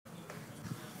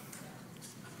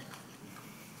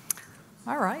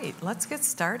All right, let's get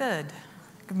started.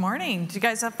 Good morning. Did you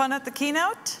guys have fun at the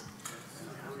keynote?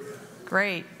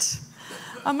 Great.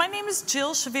 My name is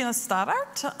Jill Shavina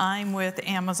Stoddart. I'm with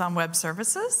Amazon Web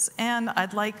Services, and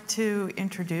I'd like to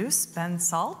introduce Ben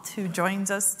Salt, who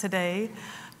joins us today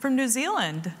from New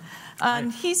Zealand.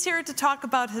 And he's here to talk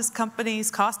about his company's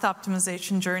cost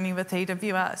optimization journey with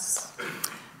AWS.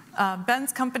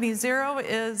 Ben's company, Xero,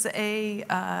 is a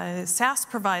SaaS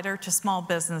provider to small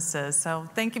businesses. So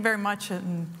thank you very much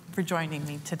for joining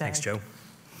me today. Thanks, Joe.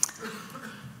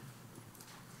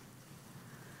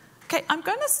 Okay, I'm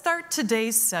going to start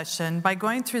today's session by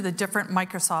going through the different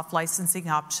Microsoft licensing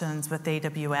options with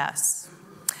AWS.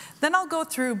 Then I'll go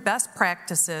through best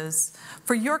practices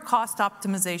for your cost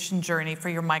optimization journey for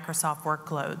your Microsoft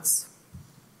workloads.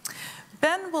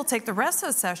 Ben will take the rest of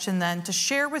the session then to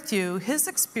share with you his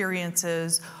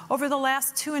experiences over the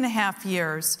last 2.5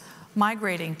 years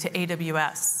migrating to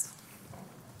AWS.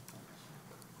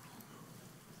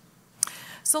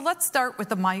 So let's start with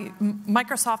the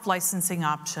Microsoft licensing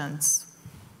options.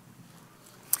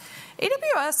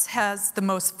 AWS has the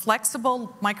most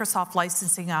flexible Microsoft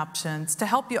licensing options to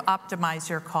help you optimize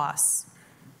your costs.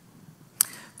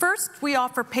 First, we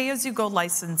offer pay-as-you-go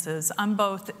licenses on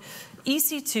both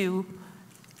EC2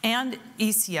 and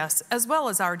ECS, as well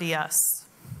as RDS.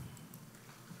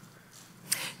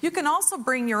 You can also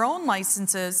bring your own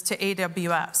licenses to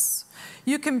AWS.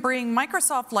 You can bring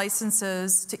Microsoft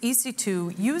licenses to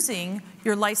EC2 using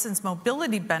your license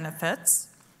mobility benefits,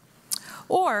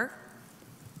 or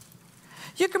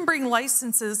you can bring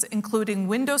licenses including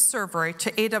Windows Server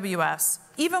to AWS,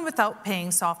 even without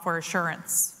paying software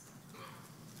assurance.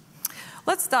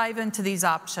 Let's dive into these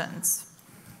options.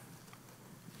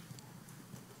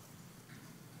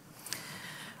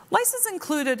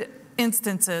 License-included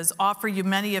instances offer you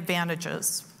many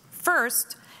advantages.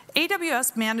 First,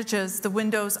 AWS manages the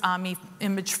Windows Omni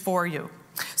image for you,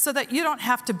 so that you don't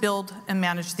have to build and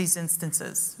manage these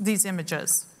instances, these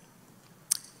images.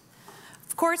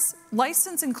 Of course,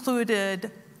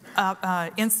 license-included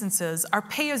instances are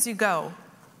pay-as-you-go,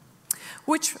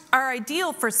 which are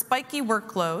ideal for spiky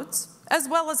workloads, as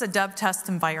well as a dev test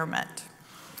environment.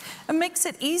 It makes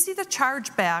it easy to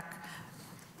charge back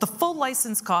the full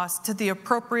license cost to the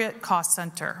appropriate cost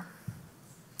center.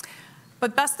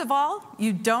 But best of all,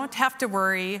 you don't have to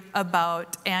worry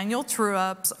about annual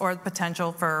true-ups or the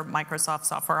potential for Microsoft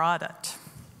software audit.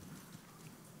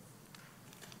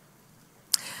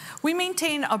 We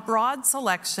maintain a broad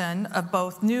selection of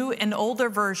both new and older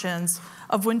versions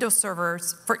of Windows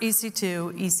servers for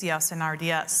EC2, ECS, and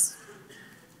RDS.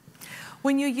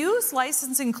 When you use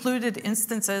license-included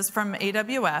instances from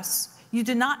AWS, you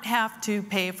do not have to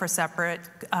pay for separate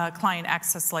client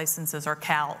access licenses or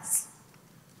CALs.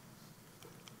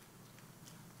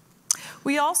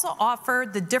 We also offer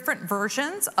the different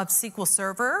versions of SQL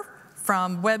Server,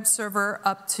 from Web Server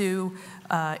up to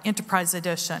Enterprise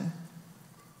Edition.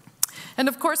 And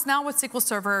of course, now with SQL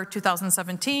Server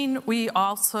 2017, we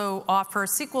also offer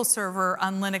SQL Server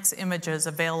on Linux images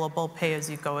available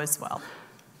pay-as-you-go as well.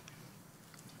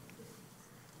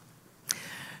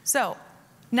 So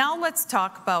now let's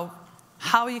talk about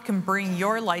how you can bring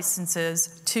your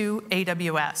licenses to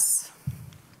AWS.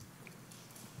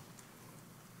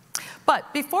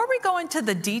 But before we go into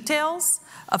the details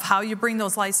of how you bring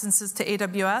those licenses to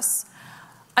AWS,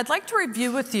 I'd like to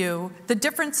review with you the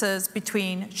differences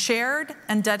between shared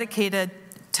and dedicated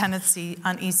tenancy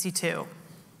on EC2.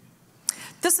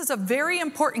 This is a very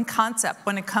important concept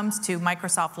when it comes to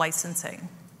Microsoft licensing.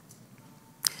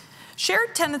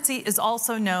 Shared tenancy is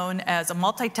also known as a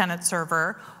multi-tenant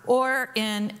server, or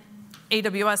in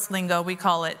AWS lingo, we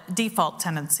call it default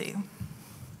tenancy.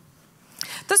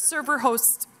 This server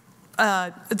hosts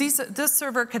this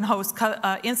server can host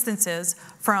instances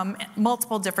from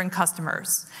multiple different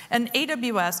customers, and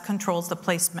AWS controls the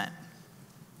placement.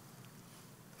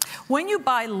 When you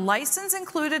buy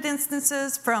license-included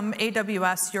instances from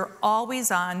AWS, you're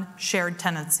always on shared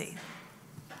tenancy.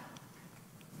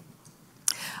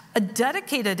 A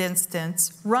dedicated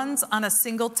instance runs on a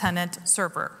single-tenant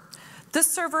server. This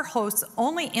server hosts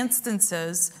only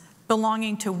instances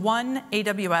belonging to one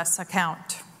AWS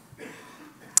account.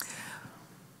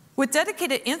 With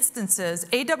dedicated instances,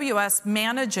 AWS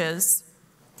manages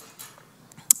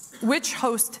which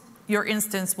host your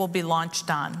instance will be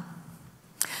launched on.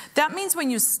 That means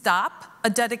when you stop a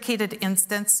dedicated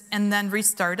instance and then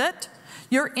restart it,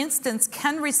 your instance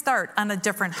can restart on a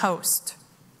different host.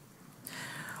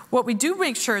 What we do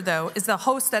make sure, though, is the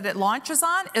host that it launches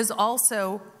on is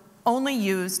also only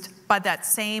used by that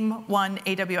same one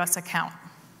AWS account.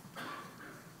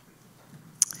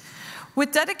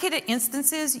 With dedicated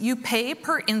instances, you pay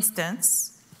per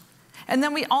instance, and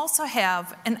then we also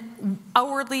have an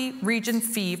hourly region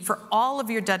fee for all of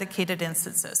your dedicated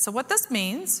instances. So what this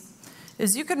means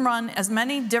is you can run as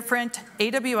many different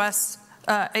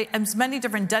as many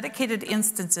different dedicated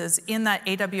instances in that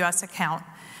AWS account,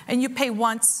 and you pay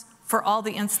once for all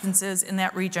the instances in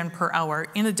that region per hour,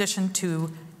 in addition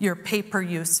to your pay per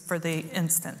use for the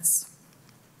instance.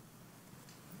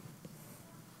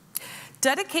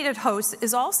 Dedicated host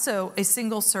is also a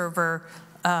single server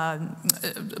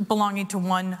belonging to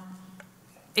one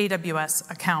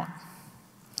AWS account.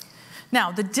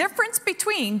 Now, the difference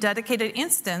between dedicated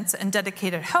instance and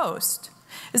dedicated host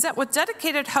is that with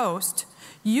dedicated host,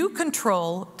 you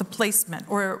control the placement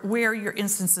or where your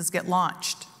instances get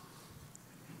launched.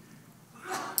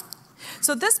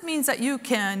 So this means that you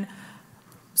can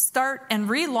start and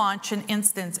relaunch an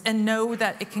instance and know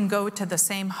that it can go to the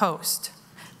same host.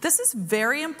 This is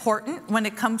very important when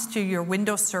it comes to your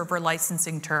Windows Server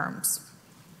licensing terms.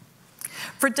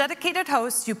 For dedicated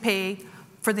hosts, you pay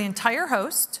for the entire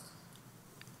host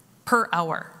per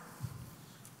hour.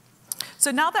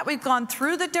 So now that we've gone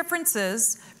through the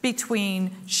differences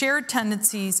between shared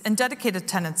tenancies and dedicated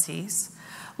tenancies,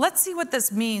 let's see what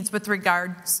this means with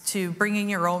regards to bringing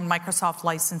your own Microsoft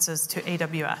licenses to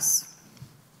AWS.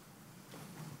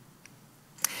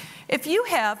 If you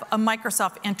have a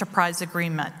Microsoft Enterprise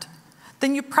Agreement,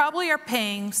 then you probably are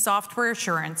paying software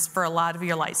assurance for a lot of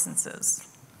your licenses.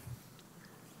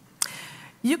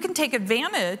 You can take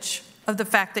advantage of the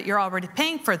fact that you're already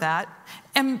paying for that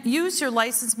and use your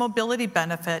license mobility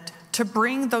benefit to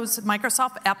bring those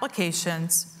Microsoft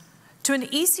applications to an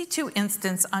EC2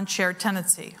 instance on shared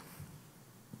tenancy.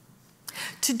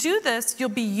 To do this, you'll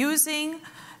be using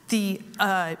the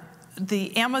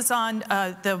Amazon,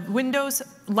 the Windows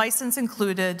license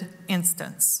included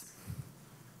instance.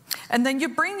 And then you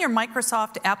bring your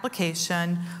Microsoft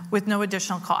application with no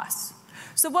additional costs.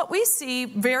 So what we see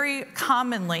very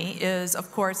commonly is,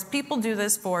 of course, people do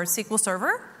this for SQL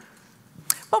Server,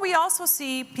 but we also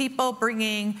see people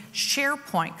bringing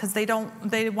SharePoint because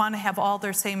they want to have all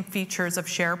their same features of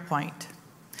SharePoint.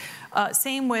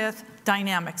 Same with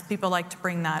Dynamics. People like to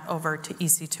bring that over to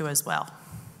EC2 as well.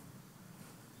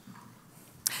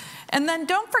 And then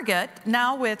don't forget,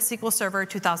 now with SQL Server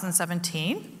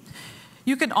 2017,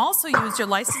 you can also use your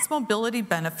license mobility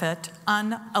benefit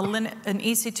on an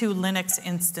EC2 Linux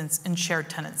instance in shared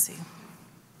tenancy.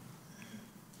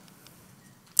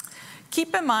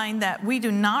 Keep in mind that we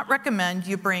do not recommend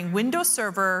you bring Windows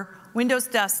Server, Windows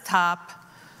Desktop,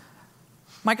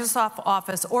 Microsoft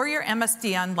Office, or your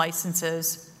MSDN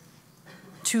licenses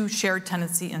to shared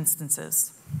tenancy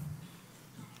instances.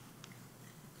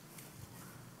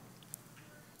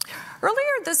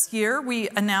 Earlier this year, we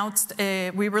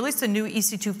released a new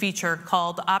EC2 feature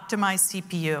called Optimized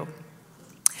CPU.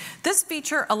 This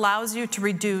feature allows you to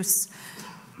reduce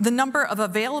the number of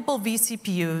available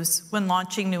vCPUs when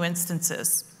launching new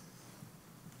instances.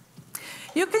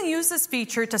 You can use this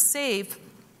feature to save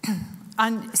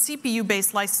on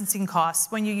CPU-based licensing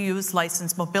costs when you use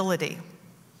license mobility.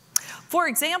 For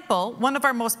example, one of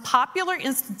our most popular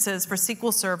instances for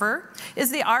SQL Server is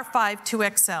the R5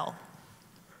 2XL.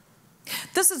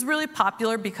 This is really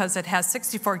popular because it has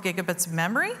 64 gigabytes of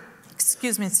memory,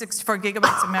 64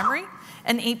 gigabytes of memory,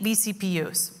 and 8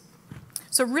 vCPUs.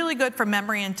 So really good for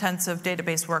memory-intensive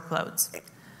database workloads.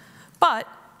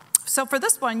 So for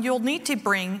this one, you'll need to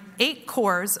bring 8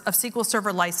 cores of SQL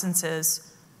Server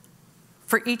licenses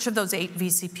for each of those 8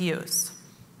 vCPUs.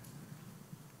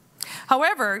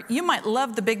 However, you might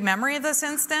love the big memory of this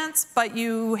instance, but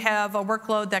you have a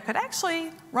workload that could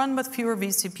actually run with fewer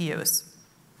vCPUs.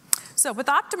 So with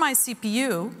Optimized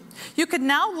CPU, you could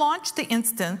now launch the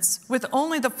instance with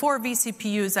only the 4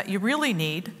 vCPUs that you really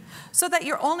need, so that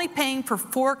you're only paying for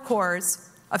 4 cores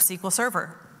of SQL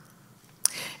Server.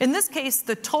 In this case,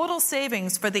 the total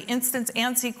savings for the instance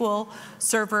and SQL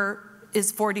Server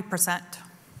is 40%.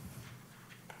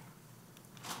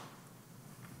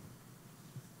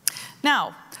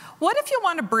 Now, what if you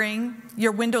want to bring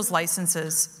your Windows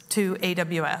licenses to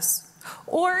AWS?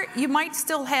 Or you might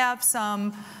still have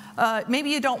some maybe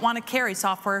you don't want to carry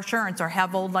software assurance or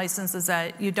have old licenses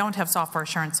that you don't have software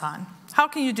assurance on. How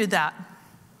can you do that?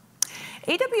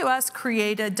 AWS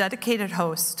created dedicated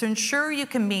hosts to ensure you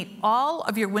can meet all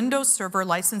of your Windows Server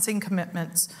licensing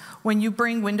commitments when you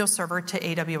bring Windows Server to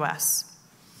AWS.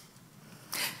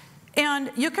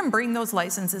 And you can bring those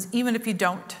licenses even if you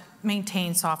don't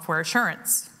maintain software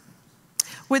assurance.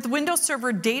 With Windows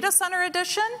Server Data Center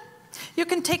Edition, you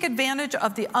can take advantage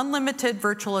of the unlimited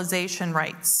virtualization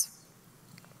rights.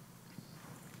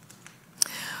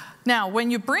 Now, when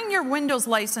you bring your Windows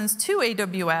license to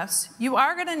AWS, you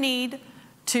are going to need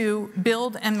to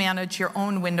build and manage your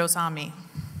own Windows AMI.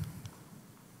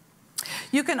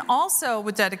 You can also,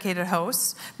 with dedicated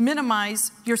hosts,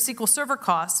 minimize your SQL Server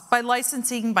costs by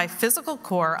licensing by physical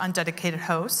core on dedicated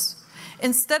hosts,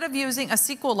 instead of using a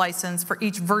SQL license for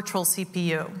each virtual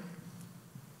CPU.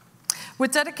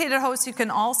 With dedicated hosts, you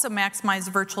can also maximize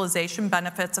virtualization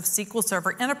benefits of SQL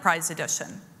Server Enterprise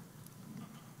Edition.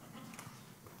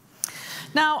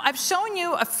 Now, I've shown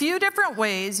you a few different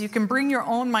ways you can bring your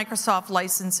own Microsoft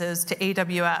licenses to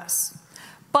AWS,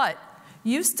 but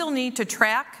you still need to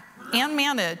track and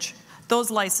manage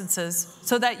those licenses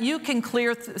so that you can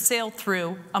sail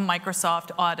through a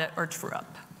Microsoft audit or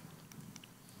true-up.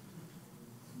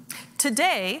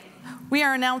 Today, we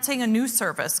are announcing a new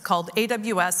service called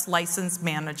AWS License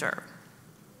Manager.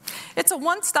 It's a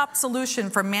one-stop solution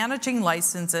for managing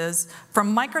licenses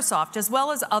from Microsoft as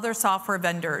well as other software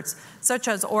vendors, such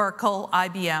as Oracle,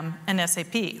 IBM, and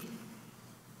SAP.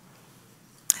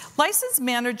 License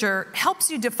Manager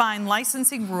helps you define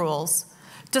licensing rules,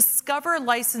 discover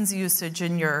license usage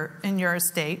in your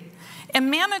estate,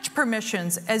 and manage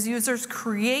permissions as users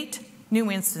create new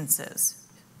instances.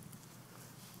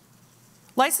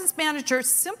 License Manager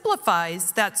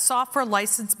simplifies that software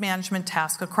license management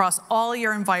task across all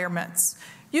your environments.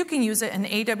 You can use it in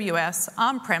AWS,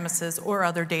 on-premises, or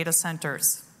other data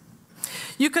centers.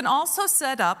 You can also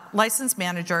set up License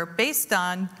Manager based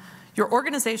on your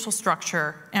organizational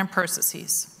structure and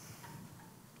processes.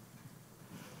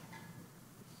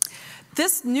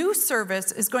 This new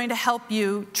service is going to help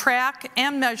you track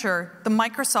and measure the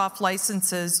Microsoft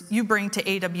licenses you bring to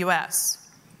AWS.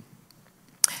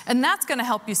 And that's going to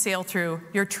help you sail through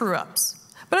your true-ups.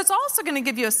 But it's also going to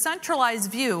give you a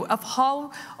centralized view of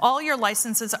how all your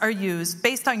licenses are used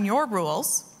based on your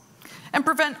rules and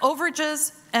prevent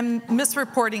overages and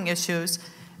misreporting issues,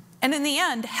 and in the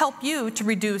end, help you to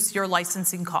reduce your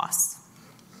licensing costs.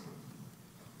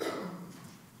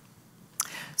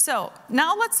 So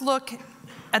now let's look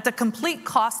at the complete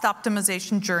cost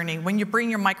optimization journey when you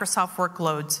bring your Microsoft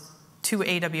workloads to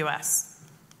AWS.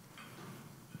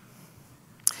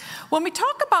 When we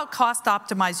talk about cost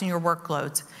optimizing your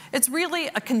workloads, it's really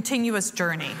a continuous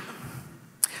journey.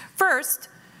 First,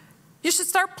 you should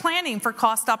start planning for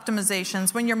cost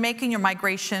optimizations when you're making your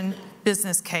migration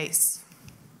business case.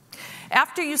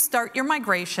 After you start your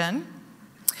migration,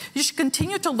 you should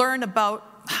continue to learn about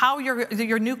how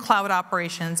your new cloud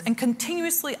operations and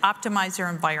continuously optimize your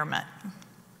environment.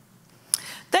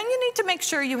 Then you need to make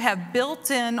sure you have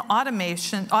built-in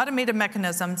automated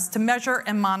mechanisms to measure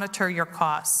and monitor your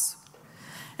costs.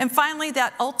 And finally,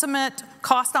 that ultimate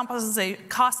cost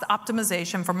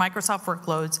optimization for Microsoft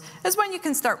workloads is when you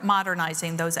can start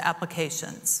modernizing those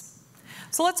applications.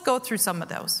 So let's go through some of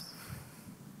those.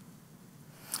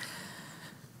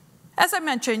 As I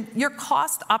mentioned, your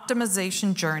cost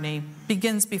optimization journey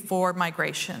begins before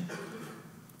migration,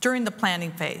 during the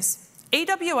planning phase.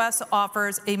 AWS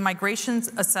offers a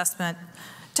migrations assessment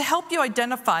to help you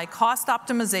identify cost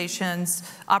optimizations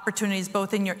opportunities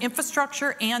both in your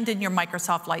infrastructure and in your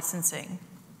Microsoft licensing.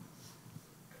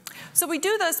 So we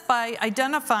do this by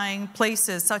identifying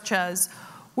places such as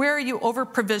where are you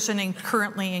over-provisioning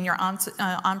currently in your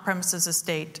on-premises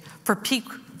estate for peak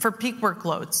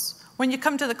workloads. When you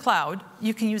come to the cloud,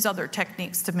 you can use other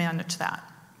techniques to manage that.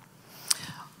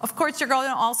 Of course, you're going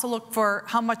to also look for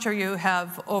how much you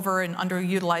have over and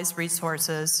underutilized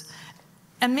resources.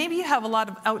 And maybe you have a lot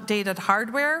of outdated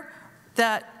hardware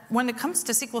that when it comes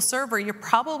to SQL Server, you're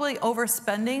probably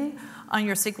overspending on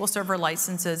your SQL Server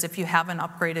licenses if you haven't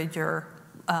upgraded your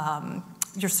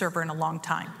server in a long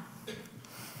time.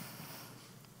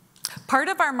 Part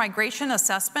of our migration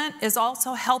assessment is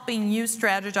also helping you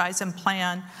strategize and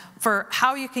plan for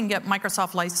how you can get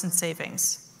Microsoft license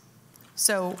savings.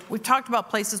 So we've talked about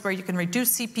places where you can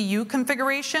reduce CPU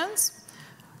configurations,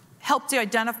 helped you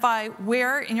identify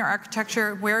where in your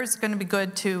architecture, where it's going to be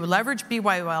good to leverage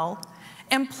BYOL,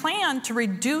 and plan to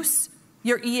reduce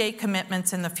your EA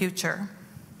commitments in the future.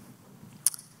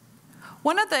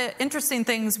 One of the interesting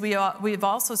things we've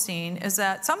also seen is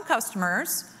that some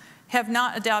customers have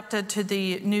not adapted to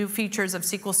the new features of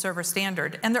SQL Server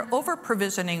Standard, and they're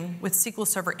over-provisioning with SQL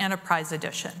Server Enterprise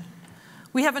Edition.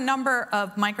 We have a number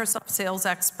of Microsoft sales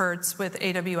experts with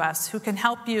AWS who can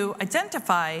help you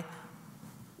identify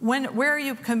where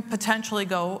you can potentially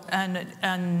go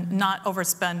and not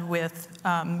overspend with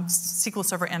SQL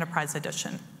Server Enterprise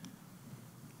Edition.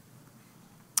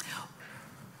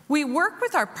 We work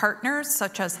with our partners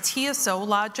such as TSO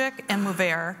Logic and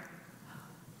Mover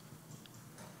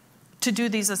to do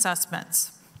these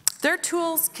assessments. Their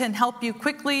tools can help you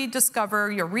quickly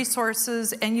discover your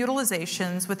resources and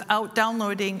utilizations without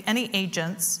downloading any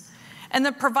agents, and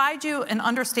then provide you an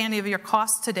understanding of your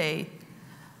costs today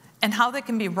and how they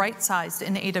can be right-sized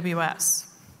in AWS.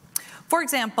 For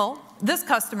example, this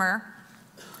customer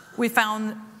we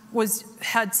found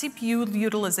had CPU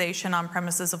utilization on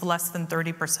premises of less than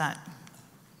 30%.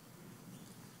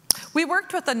 We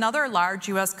worked with another large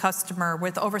US customer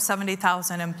with over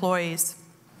 70,000 employees.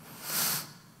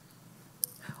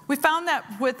 We found that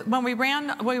when we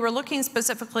were looking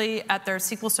specifically at their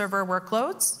SQL Server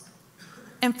workloads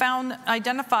and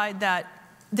identified that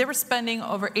they were spending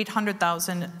over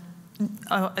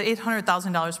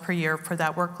 $800,000 per year for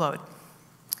that workload.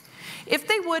 If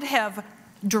they would have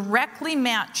directly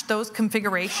matched those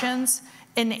configurations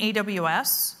in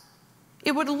AWS,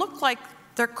 it would look like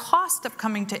their cost of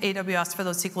coming to AWS for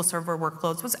those SQL Server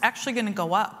workloads was actually going to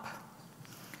go up.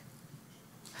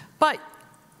 But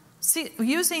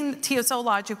using TSO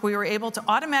logic, we were able to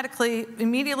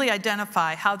immediately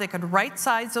identify how they could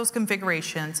right-size those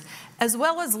configurations, as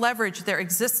well as leverage their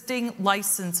existing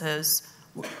licenses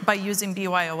by using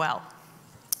BYOL.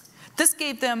 This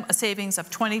gave them a savings of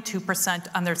 22%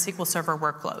 on their SQL Server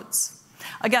workloads.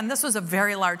 Again, this was a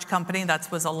very large company.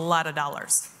 That was a lot of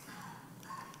dollars.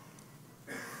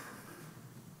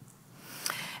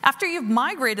 After you've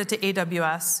migrated to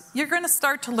AWS, you're going to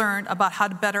start to learn about how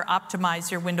to better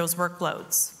optimize your Windows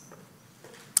workloads.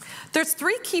 There's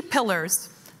 3 key pillars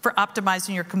for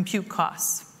optimizing your compute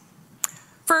costs.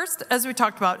 First, as we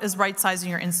talked about, is right-sizing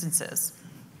your instances.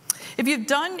 If you've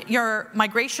done your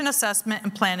migration assessment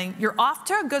and planning, you're off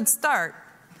to a good start,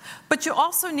 but you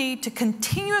also need to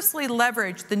continuously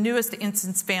leverage the newest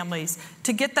instance families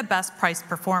to get the best price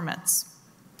performance,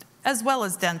 as well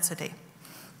as density.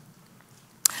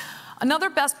 Another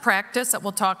best practice that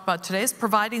we'll talk about today is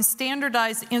providing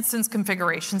standardized instance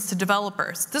configurations to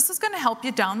developers. This is going to help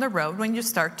you down the road when you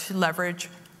start to leverage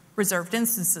reserved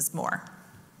instances more.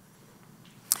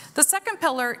 The second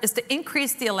pillar is to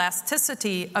increase the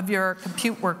elasticity of your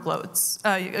compute workloads,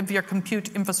 of your compute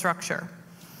infrastructure.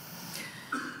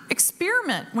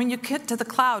 Experiment when you get to the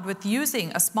cloud with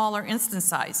using a smaller instance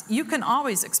size. You can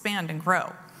always expand and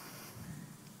grow.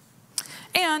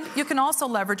 And you can also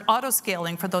leverage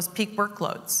auto-scaling for those peak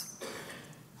workloads.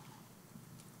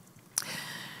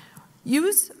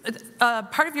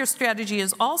 Part of your strategy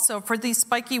is also for these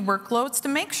spiky workloads to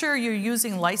make sure you're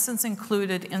using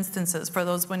license-included instances for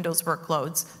those Windows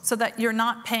workloads so that you're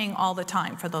not paying all the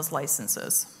time for those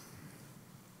licenses.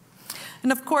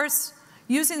 And of course,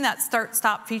 using that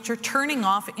start-stop feature, turning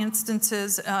off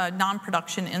instances,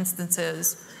 non-production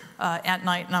instances at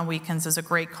night and on weekends is a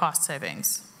great cost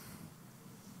savings.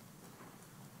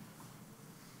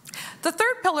 The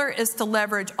third pillar is to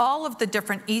leverage all of the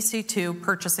different EC2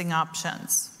 purchasing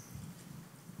options.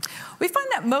 We find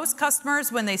that most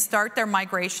customers, when they start their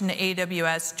migration to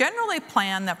AWS, generally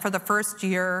plan that for the first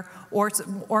year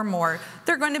or more,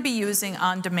 they're going to be using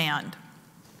on-demand.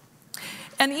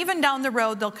 And even down the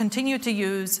road, they'll continue to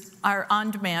use our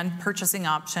on-demand purchasing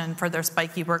option for their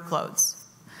spiky workloads.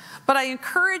 But I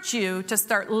encourage you to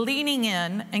start leaning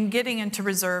in and getting into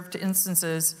reserved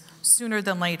instances sooner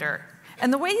than later.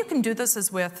 And the way you can do this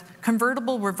is with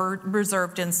convertible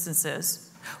reserved instances,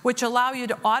 which allow you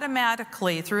to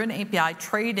automatically, through an API,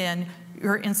 trade in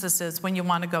your instances when you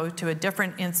want to go to a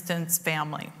different instance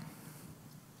family.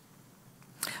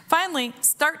 Finally,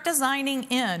 start designing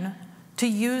in to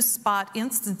use spot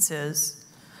instances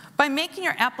by making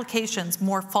your applications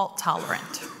more fault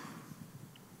tolerant.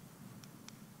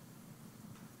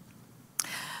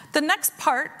 The next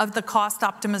part of the cost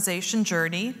optimization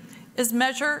journey is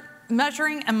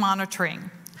measuring and monitoring.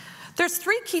 There's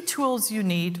 3 key tools you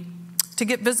need to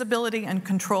get visibility and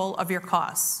control of your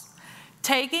costs: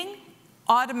 tagging,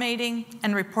 automating,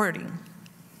 and reporting.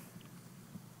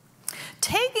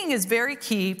 Tagging is very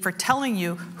key for telling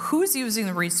you who's using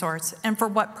the resource and for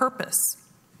what purpose.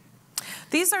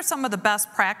 These are some of the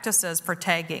best practices for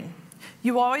tagging.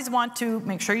 You always want to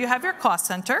make sure you have your cost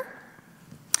center,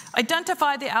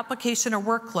 identify the application or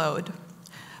workload,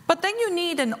 but then you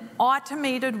need an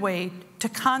automated way to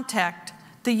contact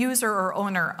the user or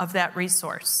owner of that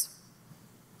resource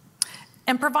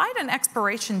and provide an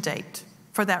expiration date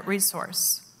for that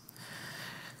resource.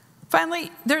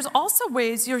 Finally, there's also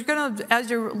ways as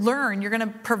you learn, you're going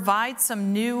to provide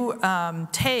some new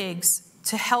tags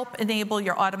to help enable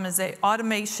your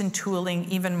automation tooling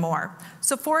even more.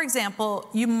 So for example,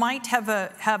 you might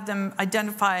have them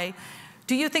identify,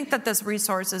 do you think that this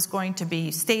resource is going to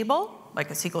be stable, like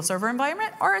a SQL Server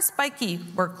environment, or a spiky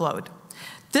workload?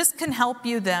 This can help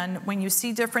you then, when you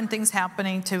see different things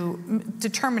happening, to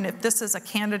determine if this is a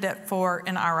candidate for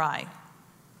an RI.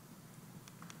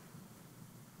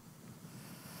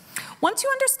 Once you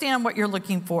understand what you're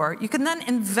looking for, you can then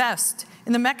invest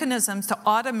in the mechanisms to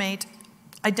automate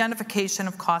identification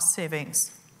of cost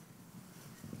savings.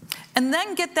 And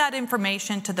then get that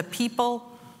information to the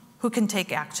people who can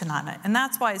take action on it. And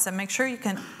that's why I said make sure you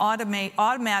can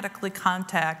automatically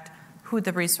contact who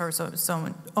the resource is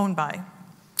owned by.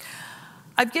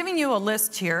 I've given you a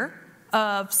list here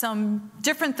of some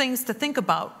different things to think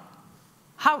about.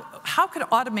 How could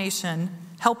automation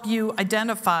help you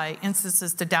identify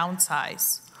instances to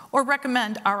downsize or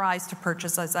recommend RIs to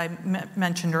purchase, as I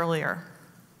mentioned earlier?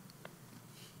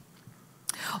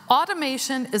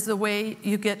 Automation is the way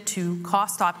you get to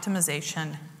cost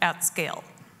optimization at scale.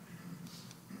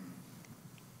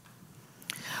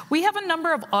 We have a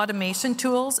number of automation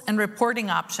tools and reporting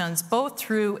options, both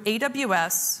through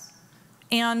AWS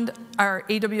and our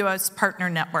AWS partner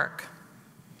network.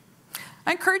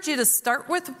 I encourage you to start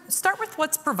with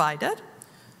what's provided,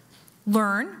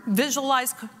 learn,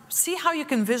 visualize, see how you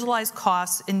can visualize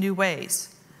costs in new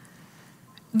ways.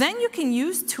 Then you can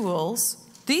use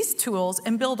these tools,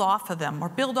 and build off of them, or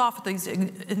build off of these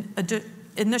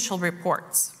initial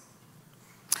reports.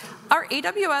 Our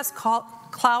AWS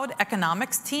Cloud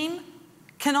Economics team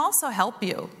can also help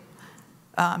you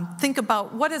think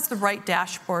about what is the right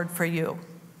dashboard for you.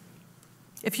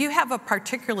 If you have a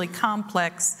particularly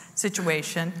complex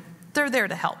situation, they're there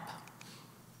to help.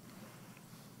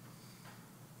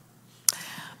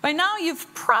 By now,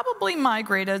 you've probably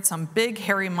migrated some big,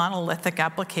 hairy, monolithic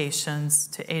applications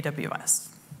to AWS.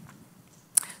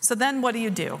 So then what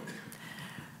do?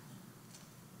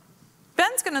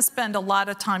 Ben's going to spend a lot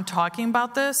of time talking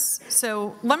about this,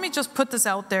 so let me just put this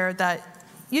out there that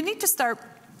you need to start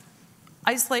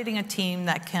isolating a team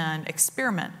that can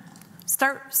experiment.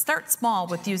 Start small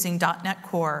with using .NET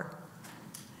Core,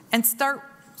 and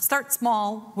start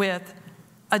small with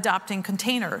adopting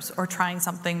containers or trying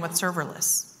something with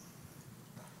serverless.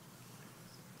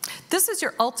 This is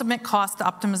your ultimate cost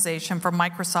optimization for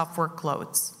Microsoft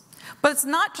workloads. But it's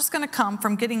not just going to come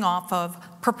from getting off of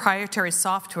proprietary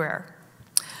software,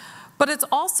 but it's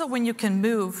also when you can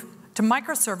move to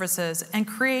microservices and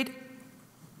create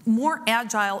more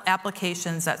agile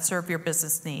applications that serve your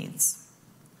business needs.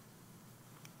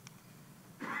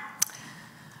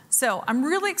 So I'm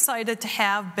really excited to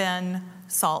have Ben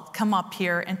Salt come up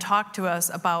here and talk to us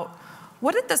about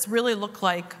what did this really look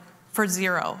like for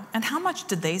Xero, and how much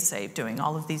did they save doing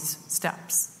all of these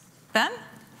steps? Ben?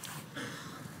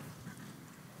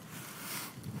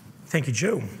 Thank you,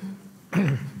 Jill.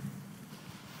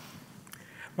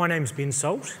 My name's Ben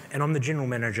Salt, and I'm the General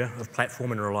Manager of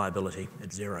Platform and Reliability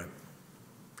at Xero.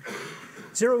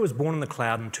 Xero was born in the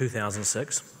cloud in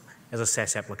 2006 as a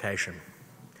SaaS application.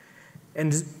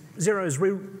 And Xero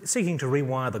is seeking to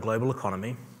rewire the global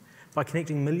economy by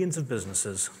connecting millions of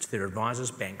businesses to their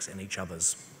advisors, banks, and each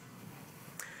others.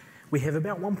 We have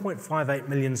about 1.58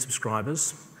 million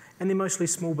subscribers, and they're mostly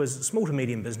small to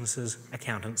medium businesses,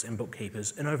 accountants, and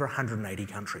bookkeepers in over 180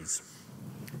 countries.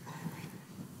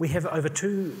 We have over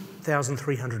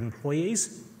 2,300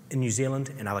 employees in New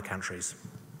Zealand and other countries.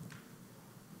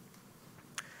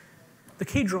 The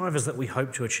key drivers that we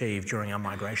hope to achieve during our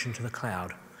migration to the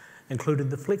cloud included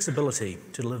the flexibility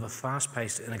to deliver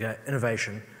fast-paced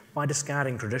innovation by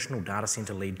discarding traditional data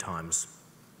center lead times.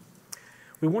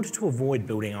 We wanted to avoid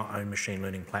building our own machine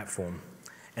learning platform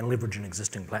and leverage an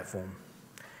existing platform.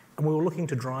 And we were looking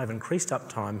to drive increased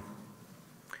uptime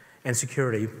and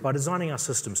security by designing our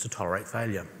systems to tolerate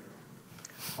failure.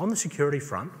 On the security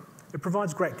front, it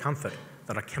provides great comfort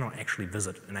that I cannot actually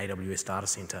visit an AWS data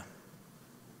center.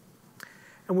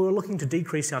 And we were looking to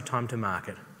decrease our time to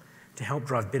market to help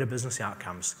drive better business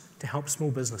outcomes, to help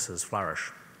small businesses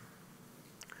flourish.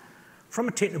 From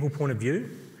a technical point of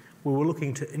view, we were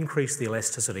looking to increase the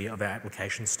elasticity of our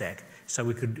application stack so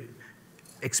we could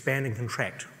expand and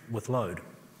contract with load.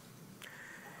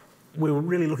 We were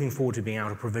really looking forward to being able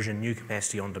to provision new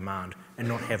capacity on demand and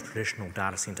not have traditional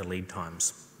data center lead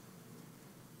times.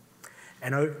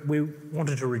 And we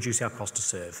wanted to reduce our cost to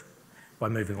serve by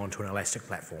moving on to an elastic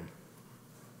platform.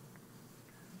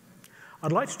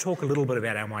 I'd like to talk a little bit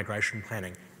about our migration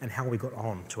planning and how we got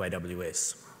on to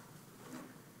AWS.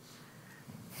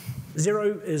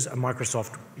 Xero is a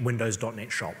Microsoft Windows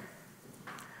 .NET shop,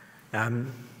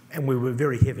 and we were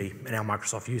very heavy in our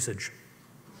Microsoft usage.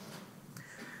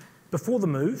 Before the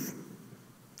move,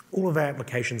 all of our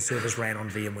application servers ran on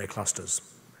VMware clusters,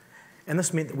 and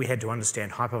this meant that we had to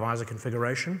understand hypervisor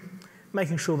configuration,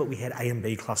 making sure that we had A and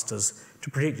B clusters to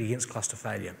protect against cluster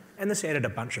failure, and this added a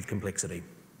bunch of complexity.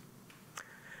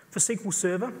 For SQL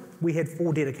Server, we had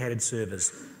 4 dedicated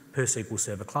servers per SQL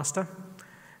Server cluster,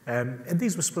 and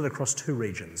these were split across 2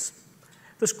 regions.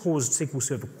 This caused SQL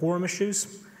Server quorum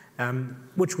issues,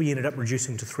 which we ended up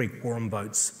reducing to 3 quorum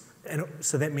votes, and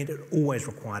so that meant it always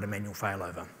required a manual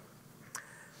failover.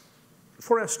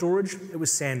 For our storage, it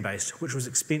was SAN-based, which was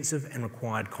expensive and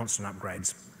required constant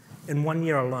upgrades. In 1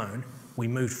 year alone, we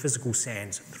moved physical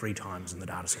SANs 3 times in the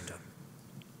data centre.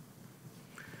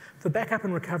 For backup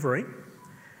and recovery,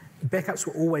 backups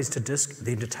were always to disk,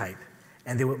 then to tape,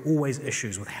 and there were always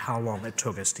issues with how long it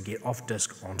took us to get off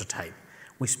disk onto tape.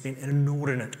 We spent an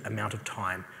inordinate amount of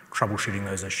time troubleshooting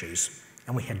those issues,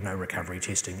 and we had no recovery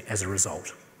testing as a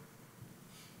result.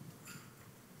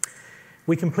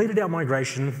 We completed our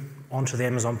migration onto the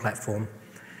Amazon platform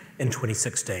in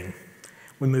 2016.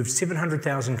 We moved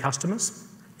 700,000 customers,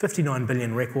 59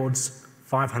 billion records,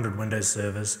 500 Windows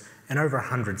servers, and over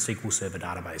 100 SQL Server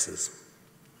databases.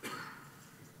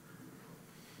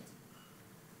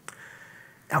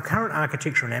 Our current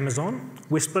architecture in Amazon,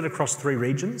 we're split across 3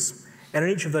 regions, and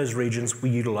in each of those regions, we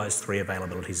utilise 3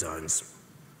 availability zones.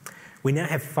 We now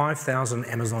have 5,000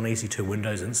 Amazon EC2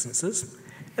 Windows instances,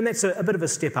 and that's a bit of a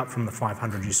step up from the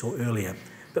 500 you saw earlier,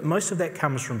 but most of that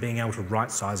comes from being able to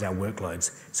right-size our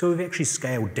workloads. So we've actually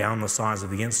scaled down the size of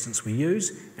the instance we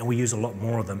use, and we use a lot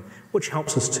more of them, which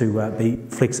helps us to be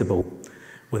flexible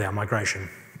with our migration.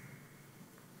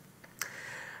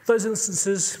 Those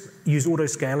instances use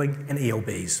auto-scaling and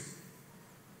ELBs.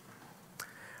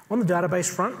 On the database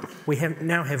front, we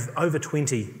now have over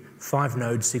 20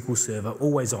 5-node SQL Server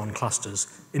always-on clusters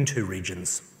in 2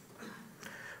 regions.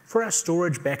 For our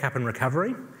storage, backup and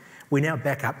recovery, we now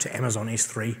back up to Amazon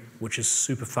S3, which is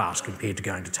super fast compared to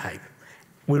going to tape.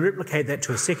 We replicate that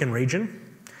to a second region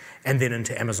and then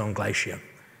into Amazon Glacier.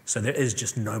 So there is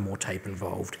just no more tape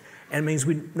involved. And it means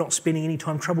we're not spending any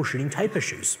time troubleshooting tape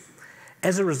issues.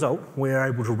 As a result, we're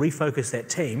able to refocus that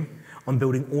team on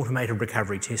building automated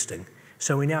recovery testing.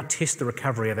 So we now test the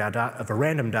recovery of a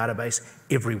random database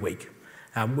every week,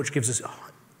 which gives us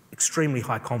extremely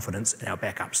high confidence in our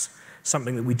backups,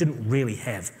 something that we didn't really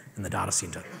have in the data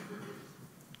centre.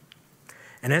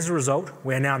 And as a result,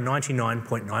 we're now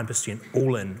 99.9%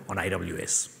 all in on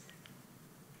AWS.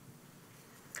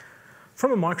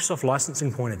 From a Microsoft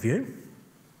licensing point of view,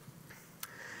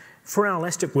 for our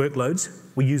Elastic workloads,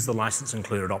 we use the license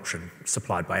included option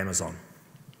supplied by Amazon.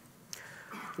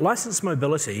 License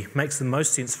mobility makes the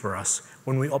most sense for us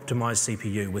when we optimise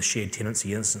CPU with shared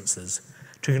tenancy instances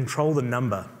to control the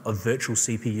number of virtual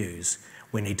CPUs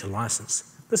we need to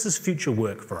license. This is future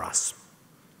work for us.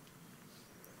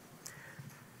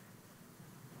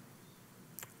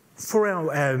 For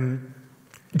our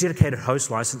dedicated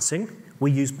host licensing,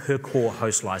 we use per core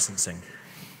host licensing.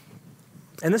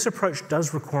 And this approach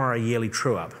does require a yearly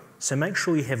true-up, so make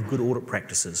sure you have good audit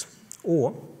practices.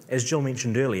 Or, as Jill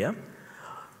mentioned earlier,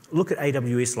 look at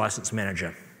AWS License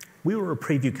Manager. We were a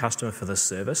preview customer for this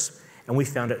service, and we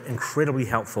found it incredibly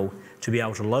helpful to be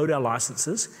able to load our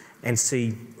licenses and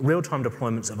see real-time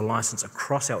deployments of a license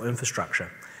across our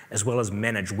infrastructure, as well as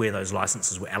manage where those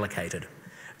licenses were allocated.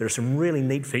 There are some really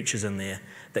neat features in there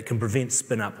that can prevent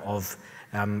spin-up of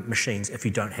machines if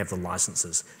you don't have the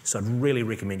licenses. So I'd really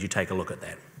recommend you take a look at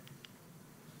that.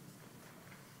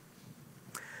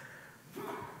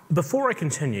 Before I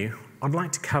continue, I'd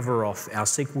like to cover off our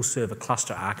SQL Server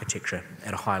cluster architecture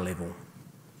at a high level.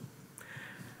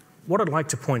 What I'd like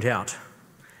to point out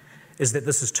is that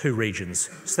this is 2 regions.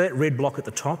 So that red block at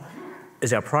the top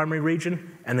is our primary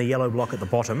region, and the yellow block at the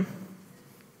bottom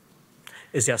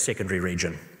is our secondary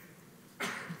region.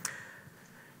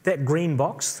 That green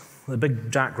box, the big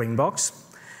dark green box,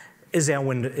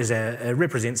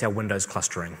 represents our Windows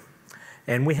clustering.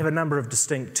 And we have a number of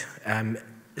distinct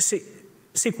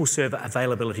SQL Server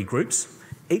availability groups,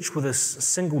 each with a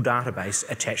single database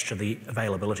attached to the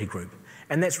availability group.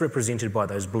 And that's represented by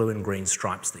those blue and green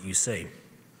stripes that you see.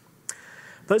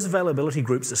 Those availability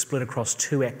groups are split across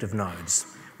 2 active nodes,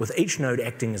 with each node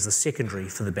acting as the secondary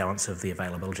for the balance of the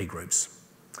availability groups.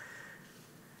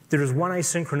 There is one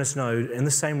asynchronous node in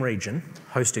the same region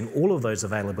hosting all of those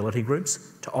availability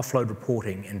groups to offload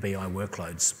reporting and BI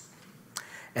workloads.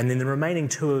 And then the remaining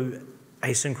 2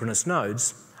 asynchronous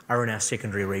nodes are in our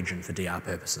secondary region for DR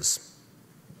purposes.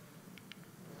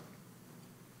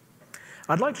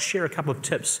 I'd like to share a couple of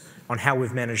tips on how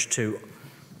we've managed to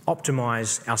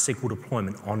optimise our SQL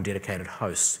deployment on dedicated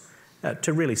hosts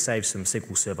to really save some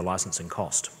SQL Server licensing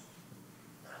cost.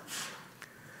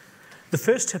 The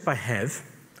first tip I have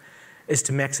is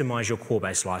to maximise your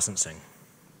core-based licensing.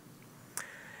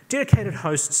 Dedicated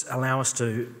hosts allow us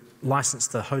to license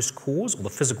the host cores, or the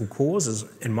physical cores as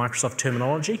in Microsoft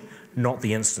terminology, not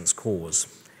the instance cores.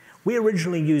 We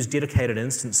originally used dedicated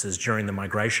instances during the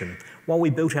migration while we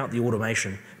built out the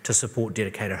automation to support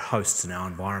dedicated hosts in our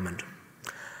environment.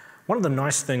 One of the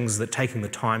nice things that taking the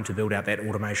time to build out that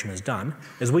automation has done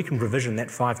is we can provision that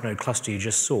 5-node cluster you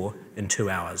just saw in 2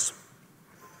 hours.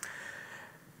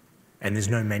 And there's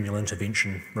no manual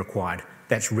intervention required.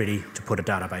 That's ready to put a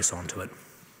database onto it.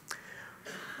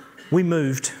 We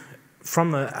moved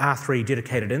from the R3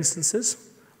 dedicated instances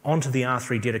onto the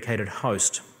R3 dedicated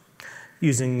host,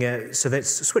 so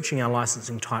that's switching our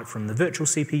licensing type from the virtual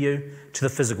CPU to the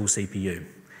physical CPU.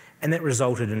 And that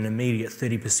resulted in an immediate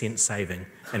 30% saving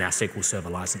in our SQL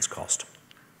Server license cost.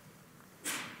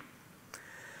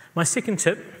 My second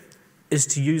tip is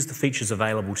to use the features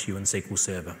available to you in SQL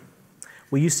Server.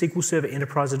 We use SQL Server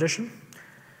Enterprise Edition,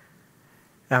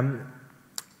 and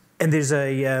there's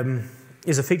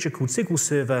a feature called SQL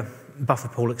Server Buffer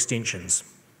Pool Extensions.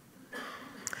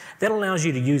 That allows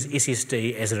you to use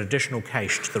SSD as an additional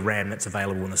cache to the RAM that's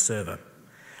available in the server.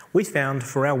 We found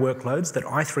for our workloads that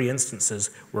i3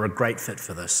 instances were a great fit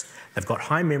for this. They've got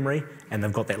high memory and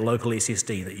they've got that local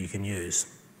SSD that you can use.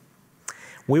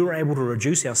 We were able to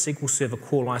reduce our SQL Server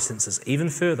core licenses even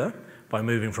further by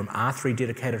moving from R3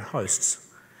 dedicated hosts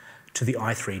to the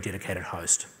i3 dedicated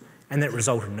host, and that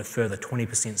resulted in a further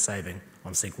 20% saving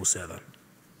on SQL Server.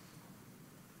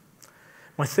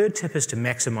 My third tip is to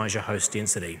maximize your host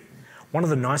density. One of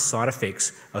the nice side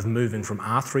effects of moving from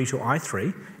R3 to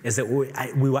i3 is that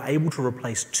we were able to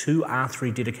replace 2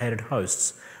 R3 dedicated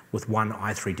hosts with 1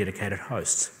 i3 dedicated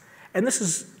host. And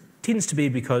this tends to be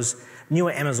because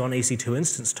newer Amazon EC2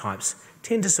 instance types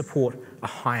tend to support a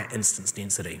higher instance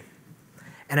density.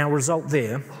 And our result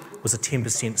there was a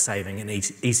 10% saving in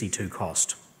EC2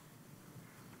 cost.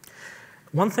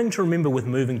 One thing to remember with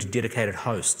moving to dedicated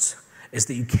hosts is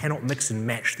that you cannot mix and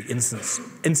match the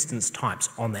instance types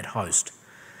on that host.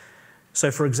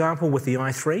 So for example, with the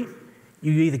i3,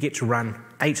 you either get to run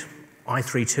 8 i3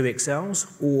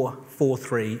 2XLs or 4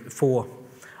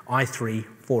 i3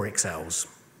 4XLs.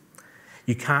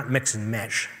 You can't mix and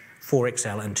match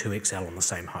 4XL and 2XL on the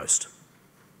same host.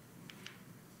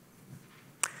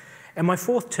 And my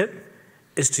fourth tip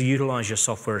is to utilize your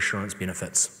software assurance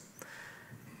benefits.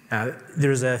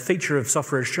 There is a feature of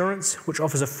software assurance which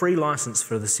offers a free license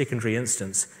for the secondary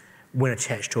instance when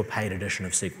attached to a paid edition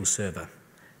of SQL Server.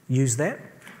 Use that,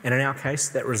 and in our case,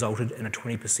 that resulted in a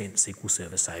 20% SQL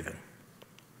Server saving.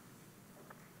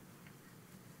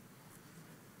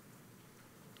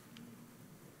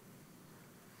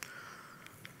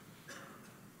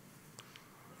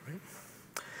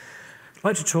 I'd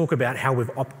like to talk about how we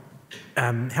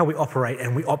operate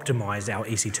and we optimize our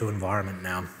EC2 environment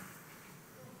now.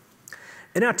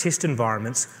 In our test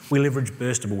environments, we leverage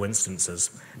burstable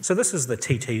instances. So this is the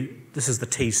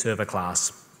T server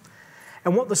class.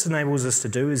 And what this enables us to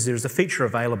do is there's a feature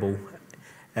available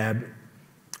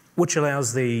which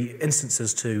allows the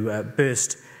instances to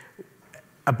burst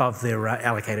above their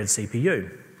allocated CPU.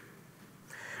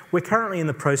 We're currently in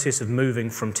the process of moving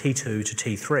from T2 to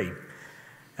T3.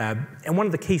 And one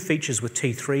of the key features with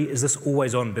T3 is this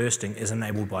always-on bursting is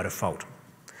enabled by default.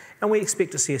 And we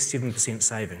expect to see a 7%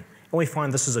 saving. And we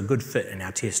find this is a good fit in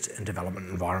our test and development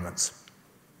environments.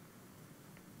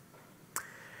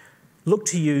 Look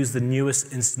to use the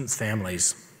newest instance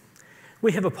families.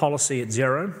 We have a policy at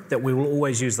Xero that we will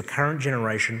always use the current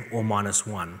generation or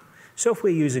 -1. So if we're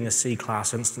using a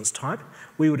C-class instance type,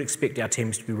 we would expect our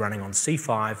teams to be running on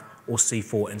C5 or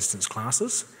C4 instance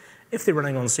classes. If they're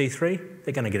running on C3,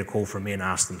 they're going to get a call from me and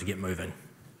ask them to get moving.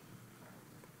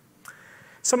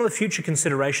 Some of the future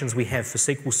considerations we have for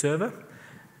SQL Server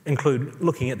include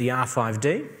looking at the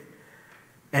R5D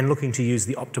and looking to use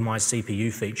the optimized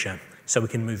CPU feature so we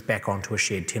can move back onto a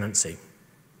shared tenancy.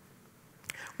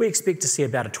 We expect to see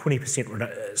about a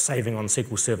 20% saving on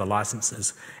SQL Server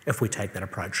licenses if we take that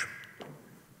approach.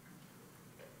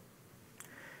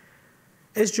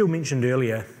 As Jill mentioned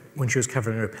earlier when she was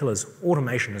covering her pillars,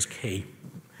 automation is key.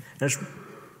 And it's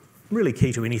really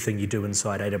key to anything you do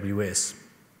inside AWS.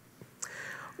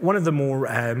 One of the more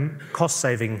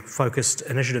cost-saving focused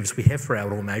initiatives we have for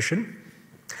our automation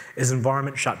is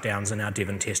environment shutdowns in our dev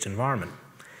and test environment.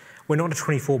 We're not a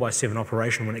 24/7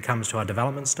 operation when it comes to our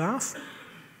development staff.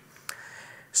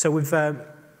 So we've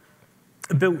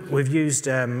used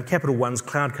Capital One's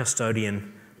Cloud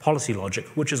Custodian policy logic,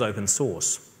 which is open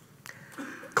source.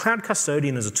 Cloud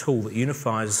Custodian is a tool that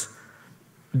unifies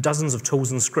dozens of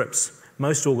tools and scripts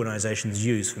most organizations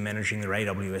use for managing their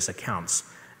AWS accounts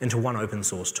into one open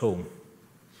source tool.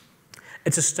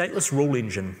 It's a stateless rule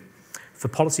engine for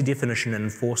policy definition and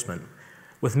enforcement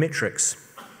with metrics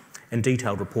and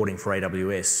detailed reporting for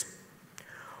AWS.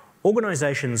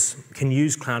 Organisations can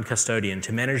use Cloud Custodian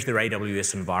to manage their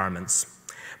AWS environments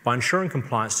by ensuring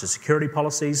compliance to security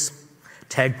policies,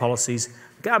 tag policies,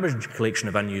 garbage collection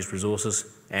of unused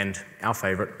resources, and our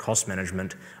favourite, cost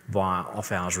management via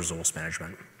off-hours resource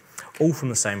management, all from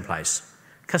the same place.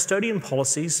 Custodian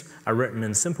policies are written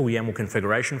in simple YAML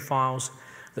configuration files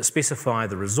that specify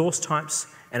the resource types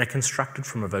and are constructed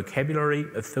from a vocabulary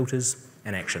of filters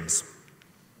and actions.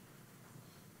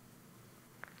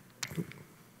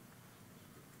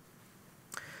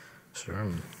 So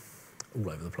I'm all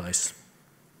over the place.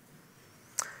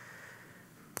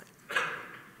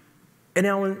 In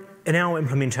our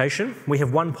implementation, we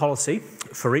have one policy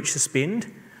for each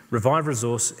suspend, revive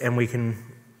resource, and we can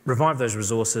revive those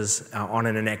resources on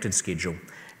an enacted schedule.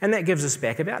 And that gives us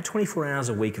back about 24 hours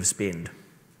a week of spend.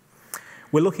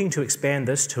 We're looking to expand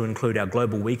this to include our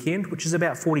global weekend, which is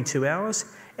about 42 hours,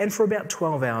 and for about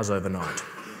 12 hours overnight.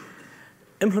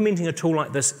 Implementing a tool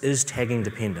like this is tagging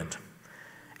dependent.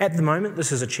 At the moment,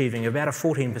 this is achieving about a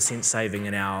 14% saving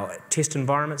in our test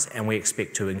environments, and we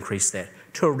expect to increase that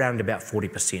to around about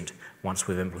 40% once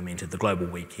we've implemented the global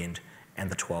weekend and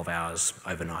the 12 hours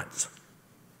overnights.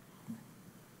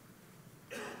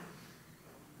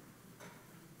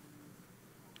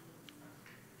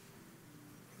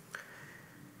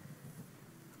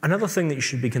 Another thing that you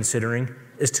should be considering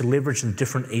is to leverage the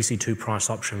different EC2 price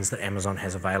options that Amazon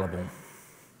has available.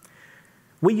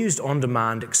 We used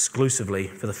on-demand exclusively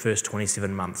for the first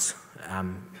 27 months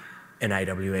in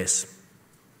AWS,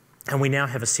 and we now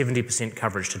have a 70%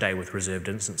 coverage today with reserved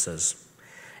instances.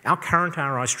 Our current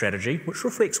RI strategy, which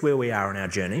reflects where we are in our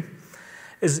journey,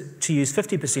 is to use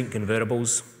 50%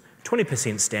 convertibles,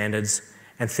 20% standards,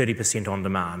 and 30%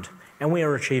 on-demand, and we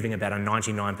are achieving about a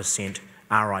 99%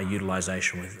 RI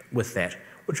utilisation with that,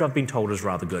 which I've been told is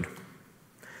rather good.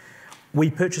 We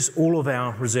purchase all of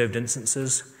our reserved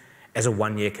instances as a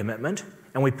one-year commitment,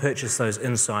 and we purchase those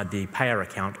inside the payer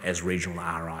account as regional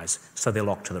RIs, so they're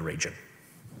locked to the region.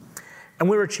 And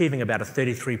we're achieving about a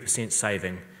 33%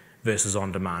 saving versus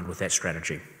on-demand with that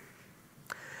strategy.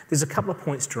 There's a couple of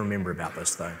points to remember about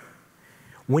this though.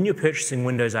 When you're purchasing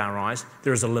Windows RIs,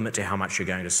 there is a limit to how much you're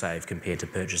going to save compared to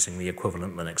purchasing the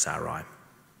equivalent Linux RI.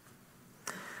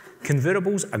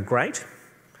 Convertibles are great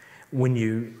when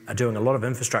you are doing a lot of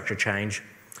infrastructure change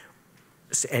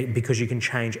because you can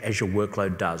change as your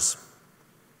workload does.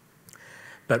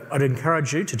 But I'd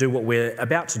encourage you to do what we're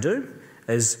about to do,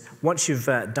 is once you've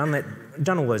done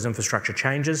all those infrastructure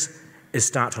changes, is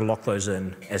start to lock those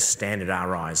in as standard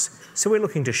RIs. So we're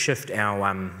looking to shift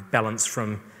our balance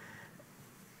from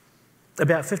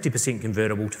about 50%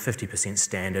 convertible to 50%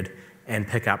 standard and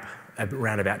pick up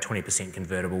around about 20%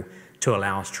 convertible to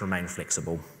allow us to remain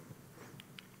flexible.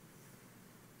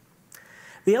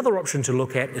 The other option to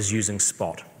look at is using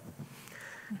Spot.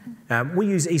 We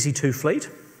use EC2 Fleet,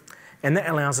 and that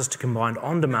allows us to combine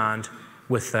on-demand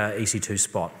with EC2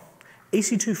 Spot.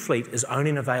 EC2 Fleet is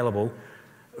only available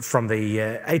from the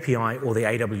API or the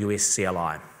AWS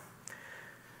CLI.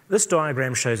 This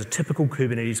diagram shows a typical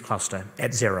Kubernetes cluster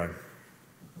at 0.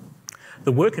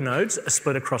 The worker nodes are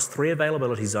split across 3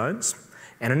 availability zones,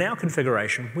 and in our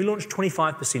configuration, we launch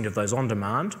 25% of those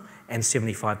on-demand and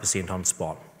 75% on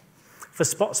Spot. For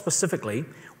Spot specifically,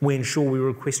 we ensure we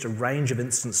request a range of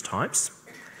instance types,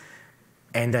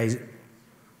 and as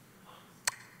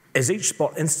each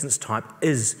Spot instance type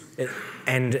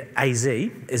and AZ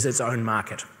is its own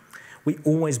market. We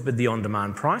always bid the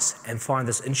on-demand price and find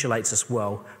this insulates us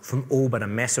well from all but a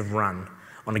massive run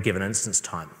on a given instance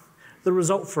type. The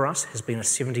result for us has been a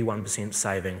 71%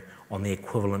 saving on the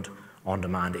equivalent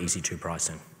on-demand EC2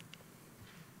 pricing.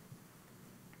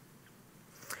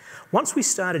 Once we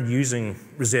started using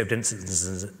reserved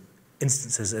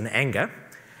instances in anger,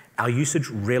 our usage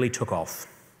really took off.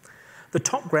 The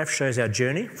top graph shows our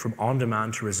journey from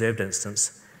on-demand to reserved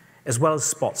instance, as well as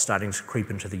Spot starting to creep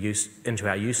into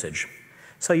our usage.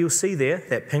 So you'll see there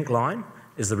that pink line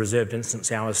is the reserved instance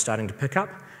hours starting to pick up,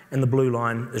 and the blue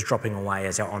line is dropping away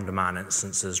as our on-demand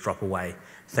instances drop away,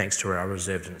 thanks to our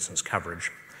reserved instance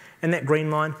coverage. And that green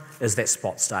line is that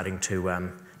Spot starting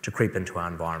to creep into our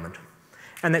environment.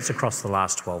 And that's across the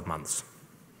last 12 months.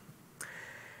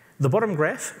 The bottom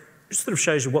graph sort of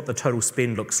shows you what the total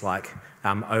spend looks like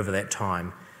over that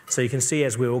time. So you can see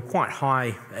as we were quite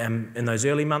high in those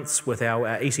early months with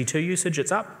our EC2 usage,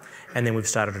 it's up, and then we've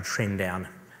started to trend down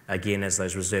again as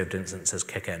those reserved instances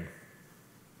kick in.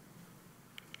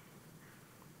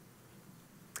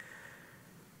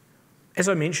 As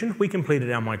I mentioned, we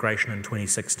completed our migration in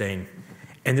 2016,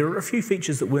 and there are a few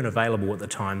features that weren't available at the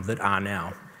time that are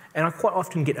now. And I quite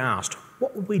often get asked,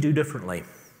 what would we do differently?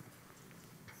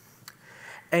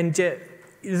 And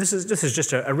this is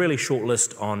just a really short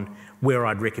list on where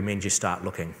I'd recommend you start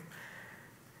looking.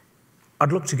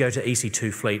 I'd look to go to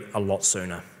EC2 Fleet a lot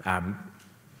sooner.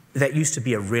 That used to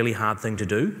be a really hard thing to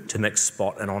do, to mix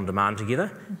spot and on-demand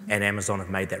together, and Amazon have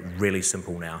made that really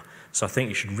simple now. So I think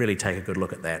you should really take a good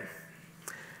look at that.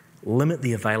 Limit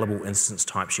the available instance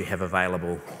types you have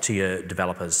available to your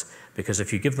developers, because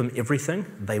if you give them everything,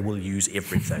 they will use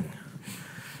everything.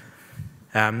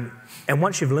 And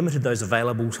once you've limited those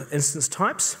available instance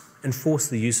types, enforce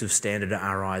the use of standard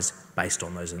RIs based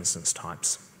on those instance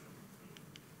types.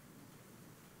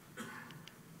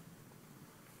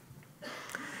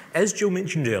 As Jill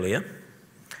mentioned earlier,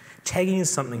 tagging is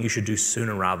something you should do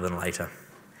sooner rather than later.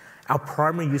 Our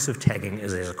primary use of tagging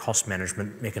is as a cost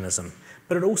management mechanism,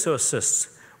 but it also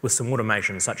assists with some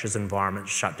automation such as environment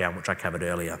shutdown, which I covered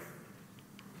earlier.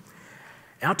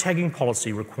 Our tagging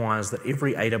policy requires that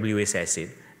every AWS asset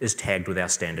is tagged with our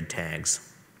standard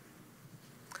tags.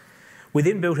 We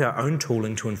then built our own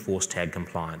tooling to enforce tag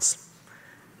compliance.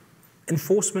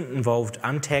 Enforcement involved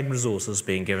untagged resources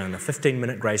being given a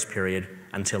 15-minute grace period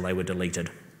until they were deleted.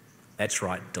 That's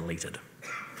right, deleted.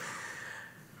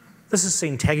 This has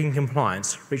seen tagging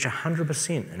compliance reach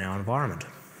 100% in our environment.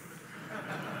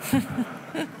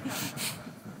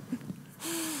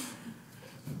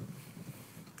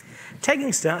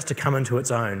 Tagging starts to come into its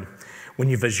own when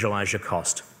you visualize your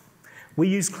cost. We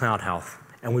use Cloud Health,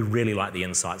 and we really like the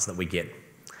insights that we get.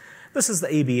 This is the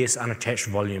EBS unattached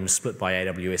volumes split by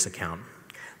AWS account.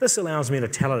 This allows me to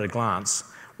tell at a glance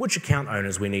which account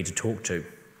owners we need to talk to.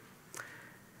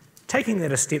 Taking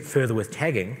that a step further with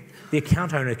tagging, the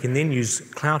account owner can then use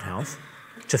Cloud Health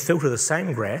to filter the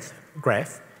same graph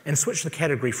and switch the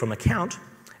category from account,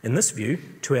 in this view,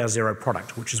 to our zero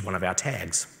product, which is one of our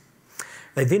tags.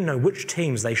 They then know which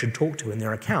teams they should talk to in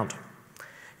their account.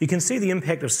 You can see the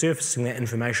impact of surfacing that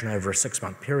information over a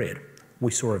 6-month period.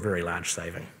 We saw a very large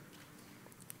saving.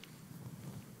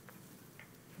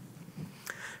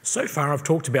 So far, I've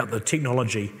talked about the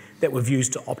technology that we've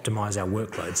used to optimize our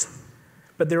workloads,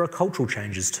 but there are cultural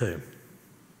changes too.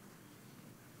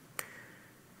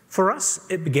 For us,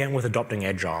 it began with adopting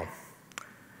Agile.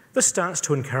 This starts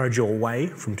to encourage you away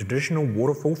from traditional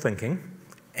waterfall thinking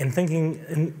and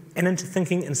into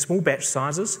thinking in small batch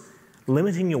sizes,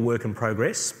 limiting your work in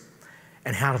progress,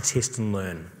 and how to test and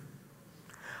learn.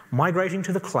 Migrating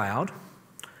to the cloud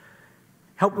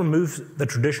helped remove the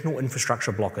traditional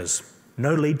infrastructure blockers.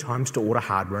 No lead times to order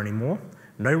hardware anymore,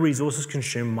 no resources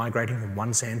consumed migrating from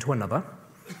one SAN to another.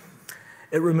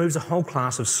 It removes a whole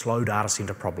class of slow data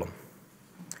center problem.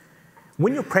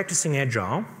 When you're practicing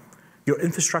Agile, your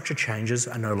infrastructure changes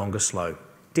are no longer slow.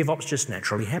 DevOps just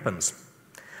naturally happens.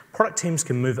 Product teams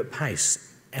can move at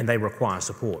pace, and they require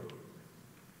support.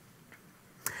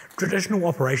 Traditional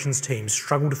operations teams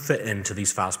struggle to fit into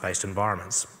these fast-paced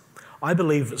environments. I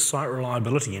believe that site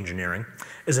reliability engineering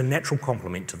is a natural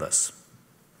complement to this.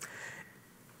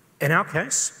 In our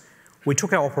case, we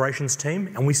took our operations team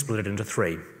and we split it into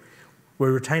 3. We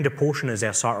retained a portion as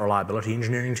our site reliability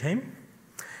engineering team.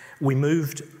 We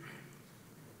moved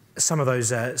some of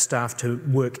those staff to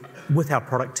work with our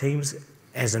product teams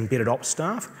as embedded ops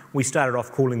staff. We started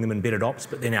off calling them embedded ops,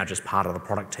 but they're now just part of the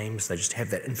product teams. They just have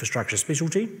that infrastructure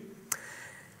specialty.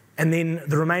 And then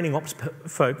the remaining ops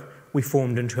folk we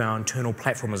formed into our internal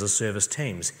platform as a service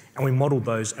teams, and we modelled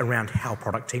those around how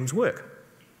product teams work.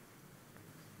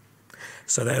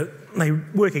 So they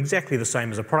work exactly the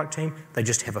same as a product team, they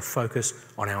just have a focus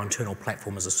on our internal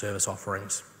platform as a service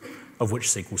offerings, of which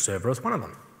SQL Server is one of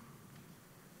them.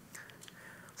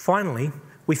 Finally,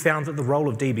 we found that the role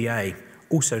of DBA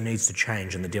also needs to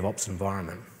change in the DevOps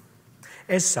environment.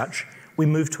 As such, we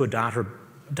moved to a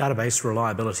database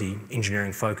reliability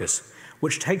engineering focus,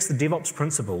 which takes the DevOps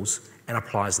principles and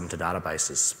applies them to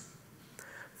databases.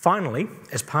 Finally,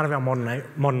 as part of our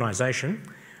modernisation,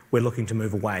 we're looking to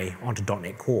move away onto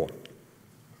 .NET Core.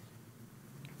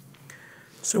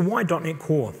 So why .NET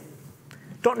Core?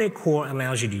 .NET Core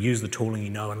allows you to use the tooling you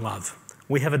know and love.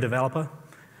 We have a developer,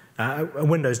 a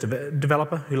Windows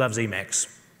developer who loves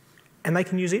Emacs, and they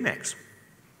can use Emacs.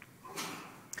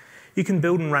 You can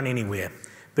build and run anywhere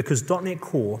because .NET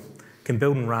Core can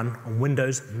build and run on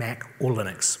Windows, Mac, or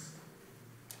Linux.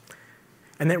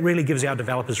 And that really gives our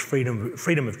developers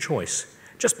freedom of choice.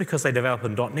 Just because they develop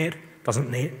in .NET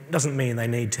doesn't mean they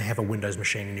need to have a Windows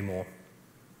machine anymore.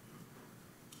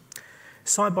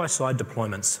 Side-by-side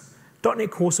deployments. .NET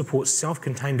Core supports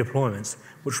self-contained deployments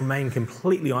which remain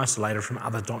completely isolated from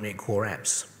other .NET Core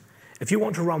apps. If you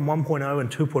want to run 1.0 and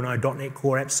 2.0 .NET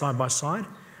Core apps side by side,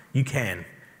 you can.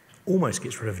 Almost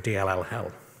gets rid of DLL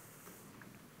hell.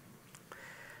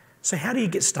 So how do you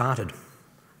get started?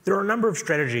 There are a number of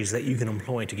strategies that you can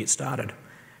employ to get started,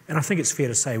 and I think it's fair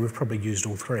to say we've probably used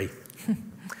all three.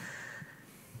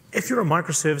 If you're a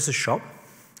microservices shop,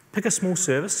 pick a small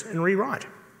service and rewrite.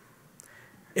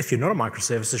 If you're not a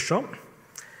microservices shop,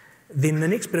 then the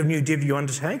next bit of new dev you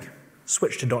undertake,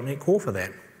 switch to .NET Core for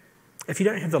that. If you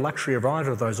don't have the luxury of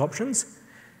either of those options,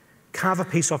 carve a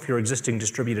piece off your existing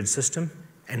distributed system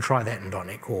and try that in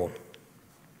 .NET Core.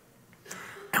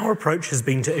 Our approach has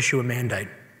been to issue a mandate.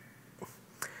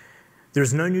 There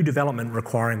is no new development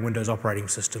requiring Windows operating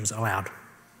systems allowed.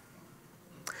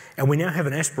 And we now have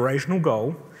an aspirational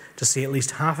goal to see at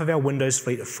least half of our Windows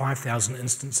fleet of 5,000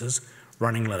 instances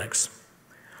running Linux.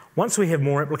 Once we have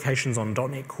more applications on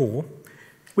 .NET Core,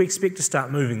 we expect to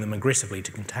start moving them aggressively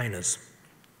to containers.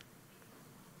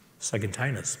 So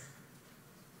containers.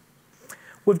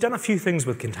 We've done a few things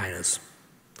with containers,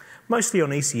 mostly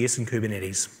on ECS and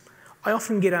Kubernetes. I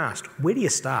often get asked, where do you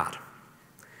start?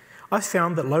 I've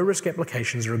found that low-risk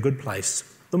applications are a good place.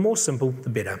 The more simple, the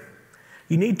better.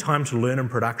 You need time to learn in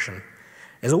production,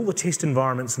 as all the test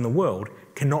environments in the world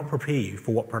cannot prepare you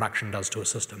for what production does to a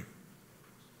system.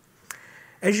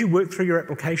 As you work through your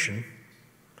applications,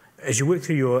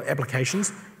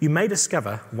 you may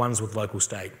discover ones with local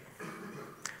state.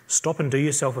 Stop and do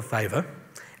yourself a favour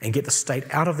and get the state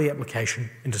out of the application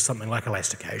into something like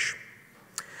Elasticache.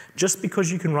 Just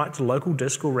because you can write to local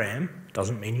disk or RAM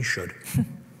doesn't mean you should.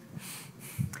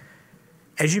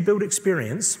 As you build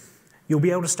experience, you'll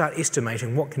be able to start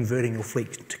estimating what converting your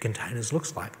fleet to containers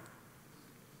looks like.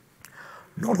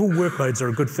 Not all workloads are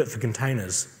a good fit for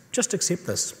containers. Just accept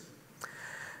this.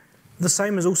 The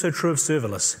same is also true of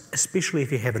serverless, especially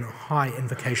if you have a high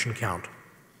invocation count.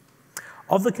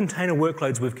 Of the container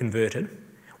workloads we've converted,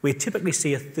 we typically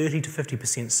see a 30 to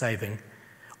 50% saving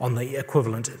on the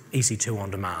equivalent EC2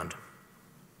 on demand.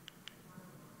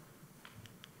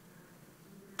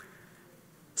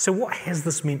 So what has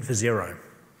this meant for Xero?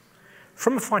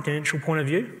 From a financial point of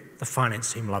view, the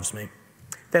finance team loves me.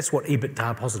 That's what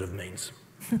EBITDA positive means.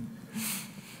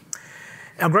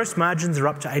 Our gross margins are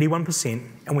up to 81%,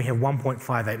 and we have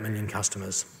 1.58 million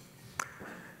customers.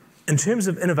 In terms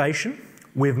of innovation,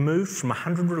 we've moved from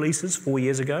 100 releases 4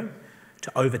 years ago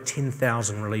to over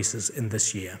 10,000 releases in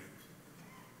this year.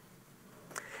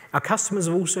 Our customers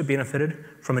have also benefited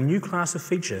from a new class of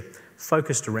feature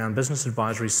focused around business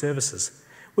advisory services,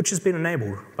 which has been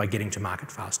enabled by getting to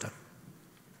market faster.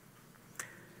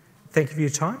 Thank you for your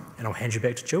time, and I'll hand you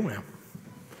back to Jill now.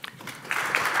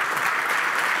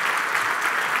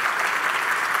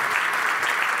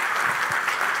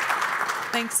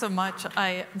 Thanks so much.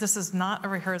 This is not a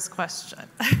rehearsed question.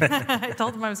 I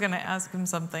told him I was going to ask him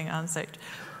something on stage.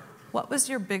 What was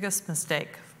your biggest mistake?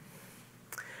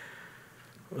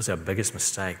 What was our biggest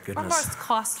mistake? Goodness. Or most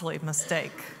costly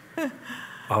mistake?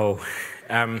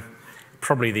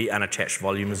 Probably the unattached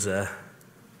volumes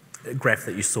graph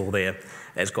that you saw there.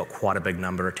 It's got quite a big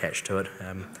number attached to it.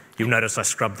 You'll notice I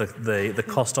scrubbed the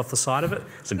cost off the side of it.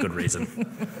 It's a good reason.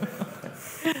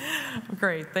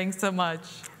 Great, thanks so much.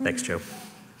 Thanks, Jill.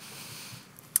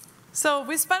 So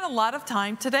we spent a lot of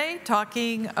time today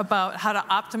talking about how to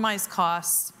optimize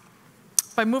costs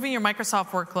by moving your Microsoft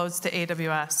workloads to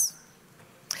AWS.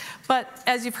 But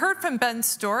as you've heard from Ben's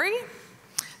story,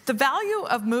 the value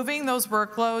of moving those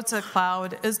workloads to the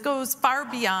cloud goes far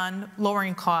beyond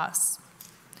lowering costs.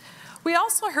 We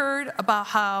also heard about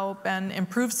how Ben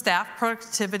improved staff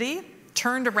productivity,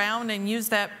 turned around and used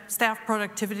that staff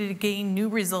productivity to gain new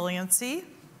resiliency.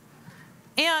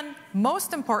 And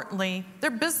most importantly,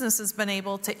 their business has been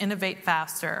able to innovate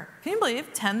faster. Can you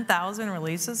believe 10,000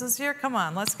 releases this year? Come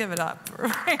on, let's give it up.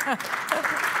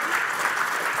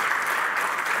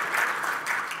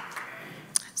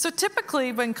 So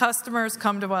typically when customers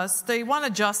come to us, they want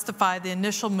to justify the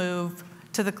initial move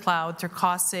to the cloud through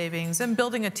cost savings and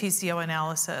building a TCO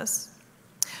analysis.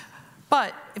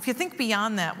 But if you think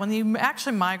beyond that, when you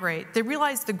actually migrate, they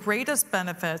realize the greatest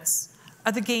benefits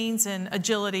are the gains in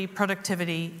agility,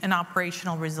 productivity, and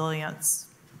operational resilience.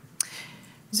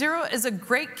 Xero is a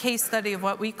great case study of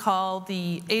what we call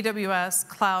the AWS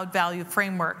Cloud Value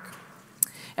Framework.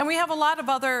 And we have a lot of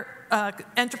other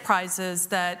enterprises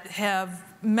that have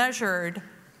measured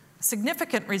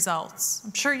significant results.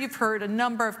 I'm sure you've heard a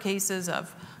number of cases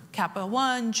of Capital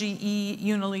One, GE,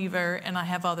 Unilever, and I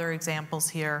have other examples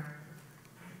here.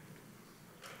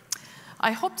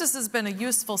 I hope this has been a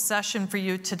useful session for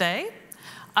you today.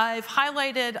 I've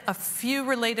highlighted a few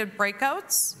related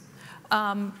breakouts.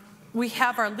 We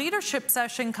have our leadership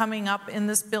session coming up in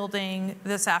this building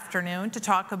this afternoon to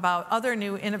talk about other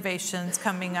new innovations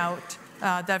coming out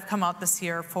that have come out this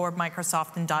year for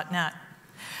Microsoft and .NET.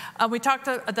 We talked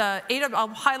to I'll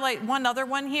highlight one other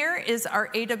one here is our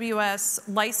AWS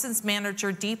License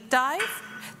Manager Deep Dive.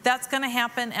 That's going to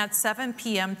happen at 7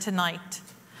 p.m. tonight.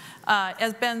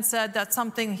 As Ben said, that's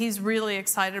something he's really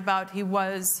excited about. He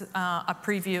was a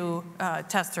preview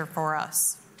tester for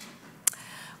us.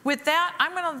 With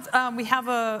that, we have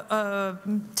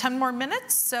 10 more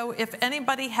minutes, so if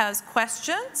anybody has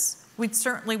questions, we'd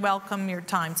certainly welcome your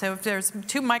time. So if there's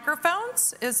 2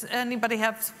 microphones, does anybody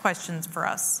have questions for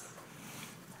us?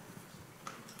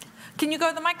 Can you go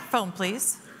to the microphone,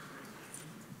 please?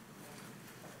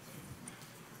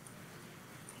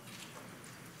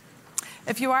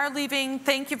 If you are leaving,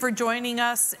 thank you for joining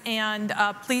us, and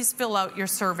please fill out your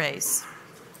surveys.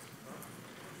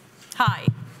 Hi.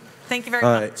 Thank you very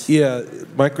much. Yeah,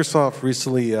 Microsoft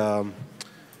recently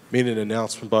made an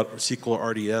announcement about SQL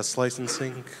RDS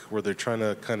licensing, where they're trying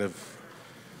to kind of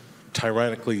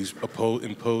tyrannically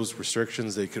impose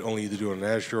restrictions. They could only either do it on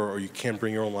Azure, or you can't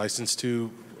bring your own license to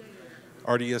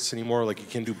RDS anymore, like you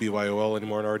can't do BYOL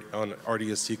anymore on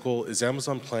RDS SQL. Is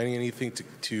Amazon planning anything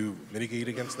to mitigate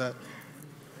against that?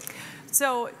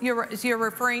 So you're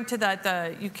referring to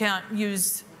that you can't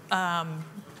use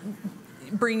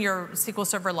bring your SQL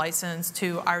Server license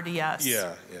to RDS.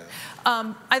 Yeah.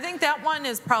 I think that one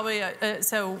is probably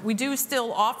so we do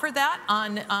still offer that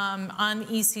on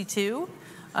EC2.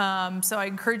 So I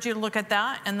encourage you to look at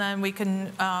that, and then we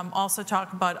can also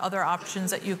talk about other options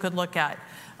that you could look at.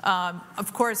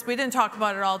 Of course, we didn't talk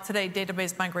about it all today.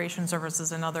 Database migration service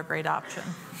is another great option.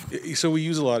 So we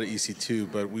use a lot of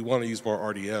EC2, but we want to use more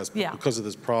RDS. But because of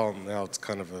this problem, now it's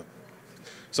kind of a...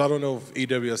 So I don't know if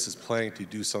AWS is planning to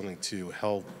do something to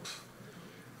help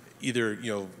either,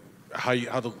 how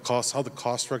the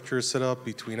cost structure is set up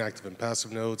between active and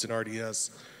passive nodes in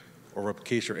RDS, or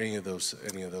replication, or any of those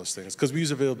things. Because we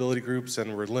use availability groups,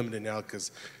 and we're limited now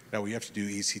because now we have to do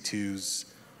EC2s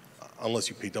unless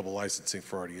you pay double licensing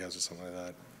for RDS or something like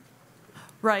that.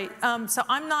 Right. So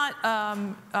I'm not,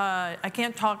 I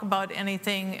can't talk about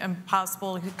anything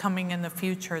impossible coming in the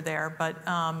future there, but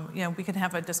we can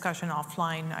have a discussion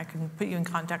offline. I can put you in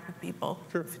contact with people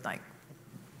if you'd like.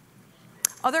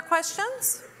 Other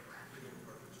questions?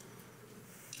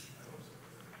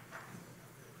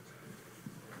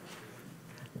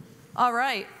 All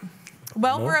right.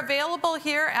 Well, we're available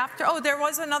here after. Oh, there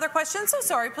was another question. So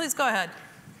sorry. Please go ahead.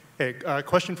 Hey,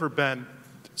 question for Ben.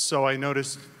 So I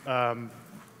noticed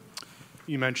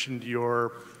you mentioned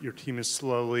your team is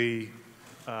slowly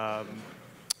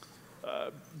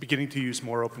beginning to use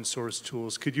more open source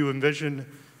tools. Could you envision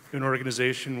an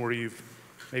organization where you've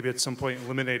maybe at some point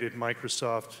eliminated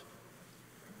Microsoft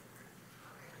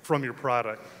from your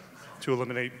product to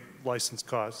eliminate license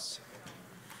costs?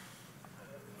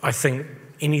 I think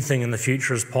anything in the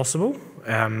future is possible.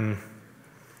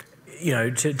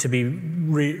 To be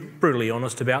brutally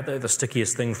honest about that, the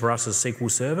stickiest thing for us is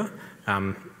SQL Server.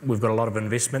 We've got a lot of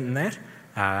investment in that,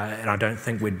 and I don't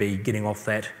think we'd be getting off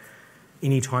that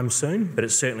anytime soon, but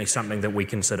it's certainly something that we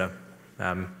consider.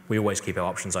 We always keep our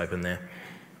options open there.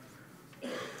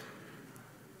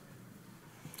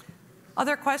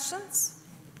 Other questions?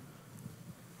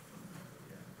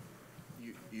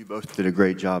 You both did a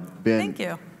great job. Ben, thank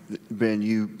you. Ben,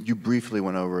 you briefly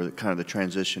went over kind of the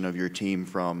transition of your team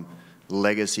from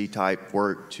legacy type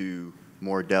work to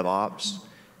more DevOps,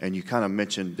 and you kind of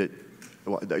mentioned that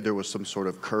there was some sort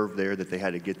of curve there that they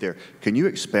had to get there. Can you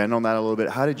expand on that a little bit?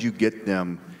 How did you get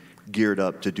them geared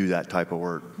up to do that type of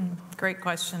work? Great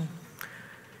question.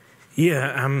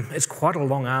 Yeah, it's quite a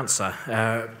long answer.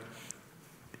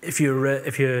 If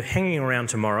you're hanging around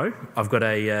tomorrow, I've got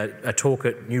a talk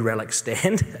at New Relic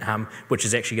Stand, which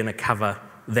is actually going to cover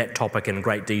that topic in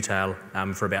great detail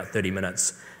for about 30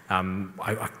 minutes.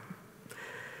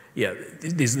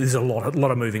 There's a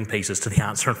lot of moving pieces to the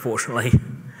answer, unfortunately.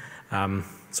 I'd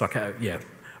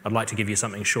like to give you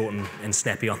something short and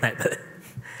snappy on that. But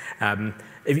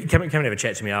if you come and have a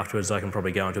chat to me afterwards, I can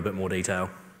probably go into a bit more detail.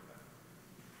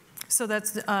 So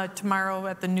that's tomorrow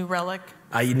at the New Relic?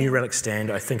 New Relic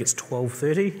Stand, I think it's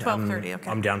 12:30. 12:30, okay.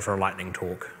 I'm down for a lightning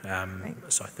talk.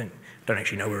 So I think, don't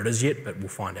actually know where it is yet, but we'll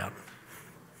find out.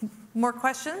 More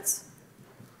questions?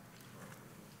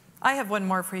 I have one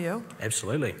more for you.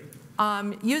 Absolutely.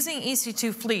 Using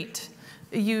EC2 Fleet,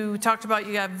 you talked about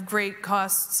you have great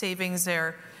cost savings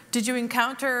there. Did you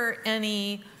encounter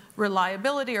any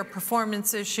reliability or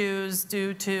performance issues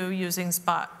due to using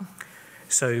Spot?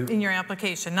 So in your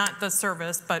application, not the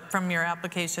service, but from your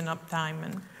application uptime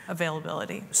and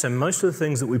availability. So most of the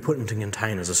things that we put into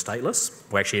containers are stateless.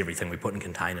 Well, actually everything we put in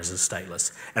containers is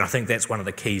stateless. And I think that's one of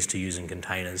the keys to using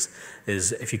containers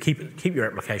is if you keep your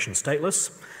application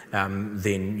stateless,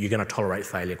 then you're going to tolerate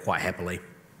failure quite happily.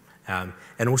 And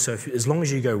also, as long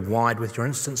as you go wide with your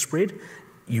instance spread,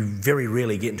 you very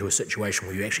rarely get into a situation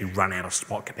where you actually run out of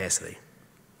spot capacity.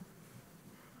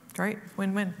 Great,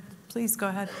 win-win. Please go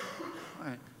ahead.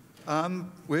 Hi.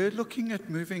 We're looking at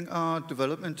moving our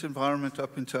development environment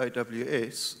up into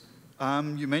AWS.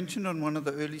 You mentioned on one of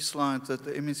the early slides that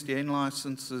the MSDN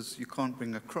licenses you can't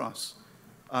bring across.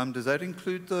 Does that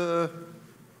include the,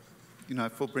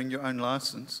 for bring your own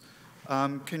license?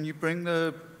 Can you bring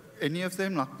any of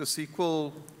them, like the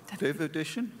SQL Dev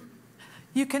Edition?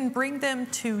 You can bring them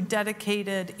to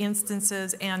dedicated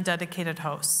instances and dedicated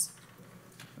hosts.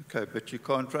 Okay, but you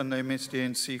can't run the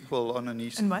MSDN SQL on a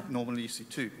normal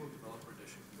EC2.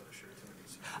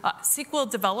 SQL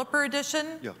Developer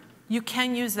Edition? Yeah. You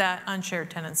can use that on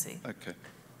shared tenancy. Okay.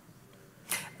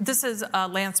 This is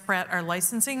Lance Bratt, our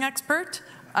licensing expert.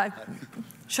 I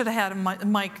should have had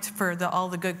him mic'd for all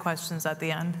the good questions at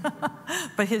the end,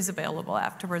 but he's available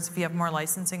afterwards if you have more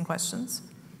licensing questions.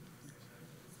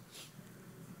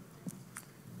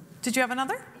 Did you have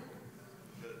another?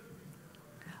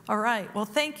 All right. Well,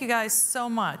 thank you guys so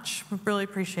much. We really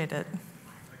appreciate it.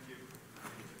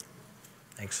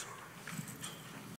 Thanks.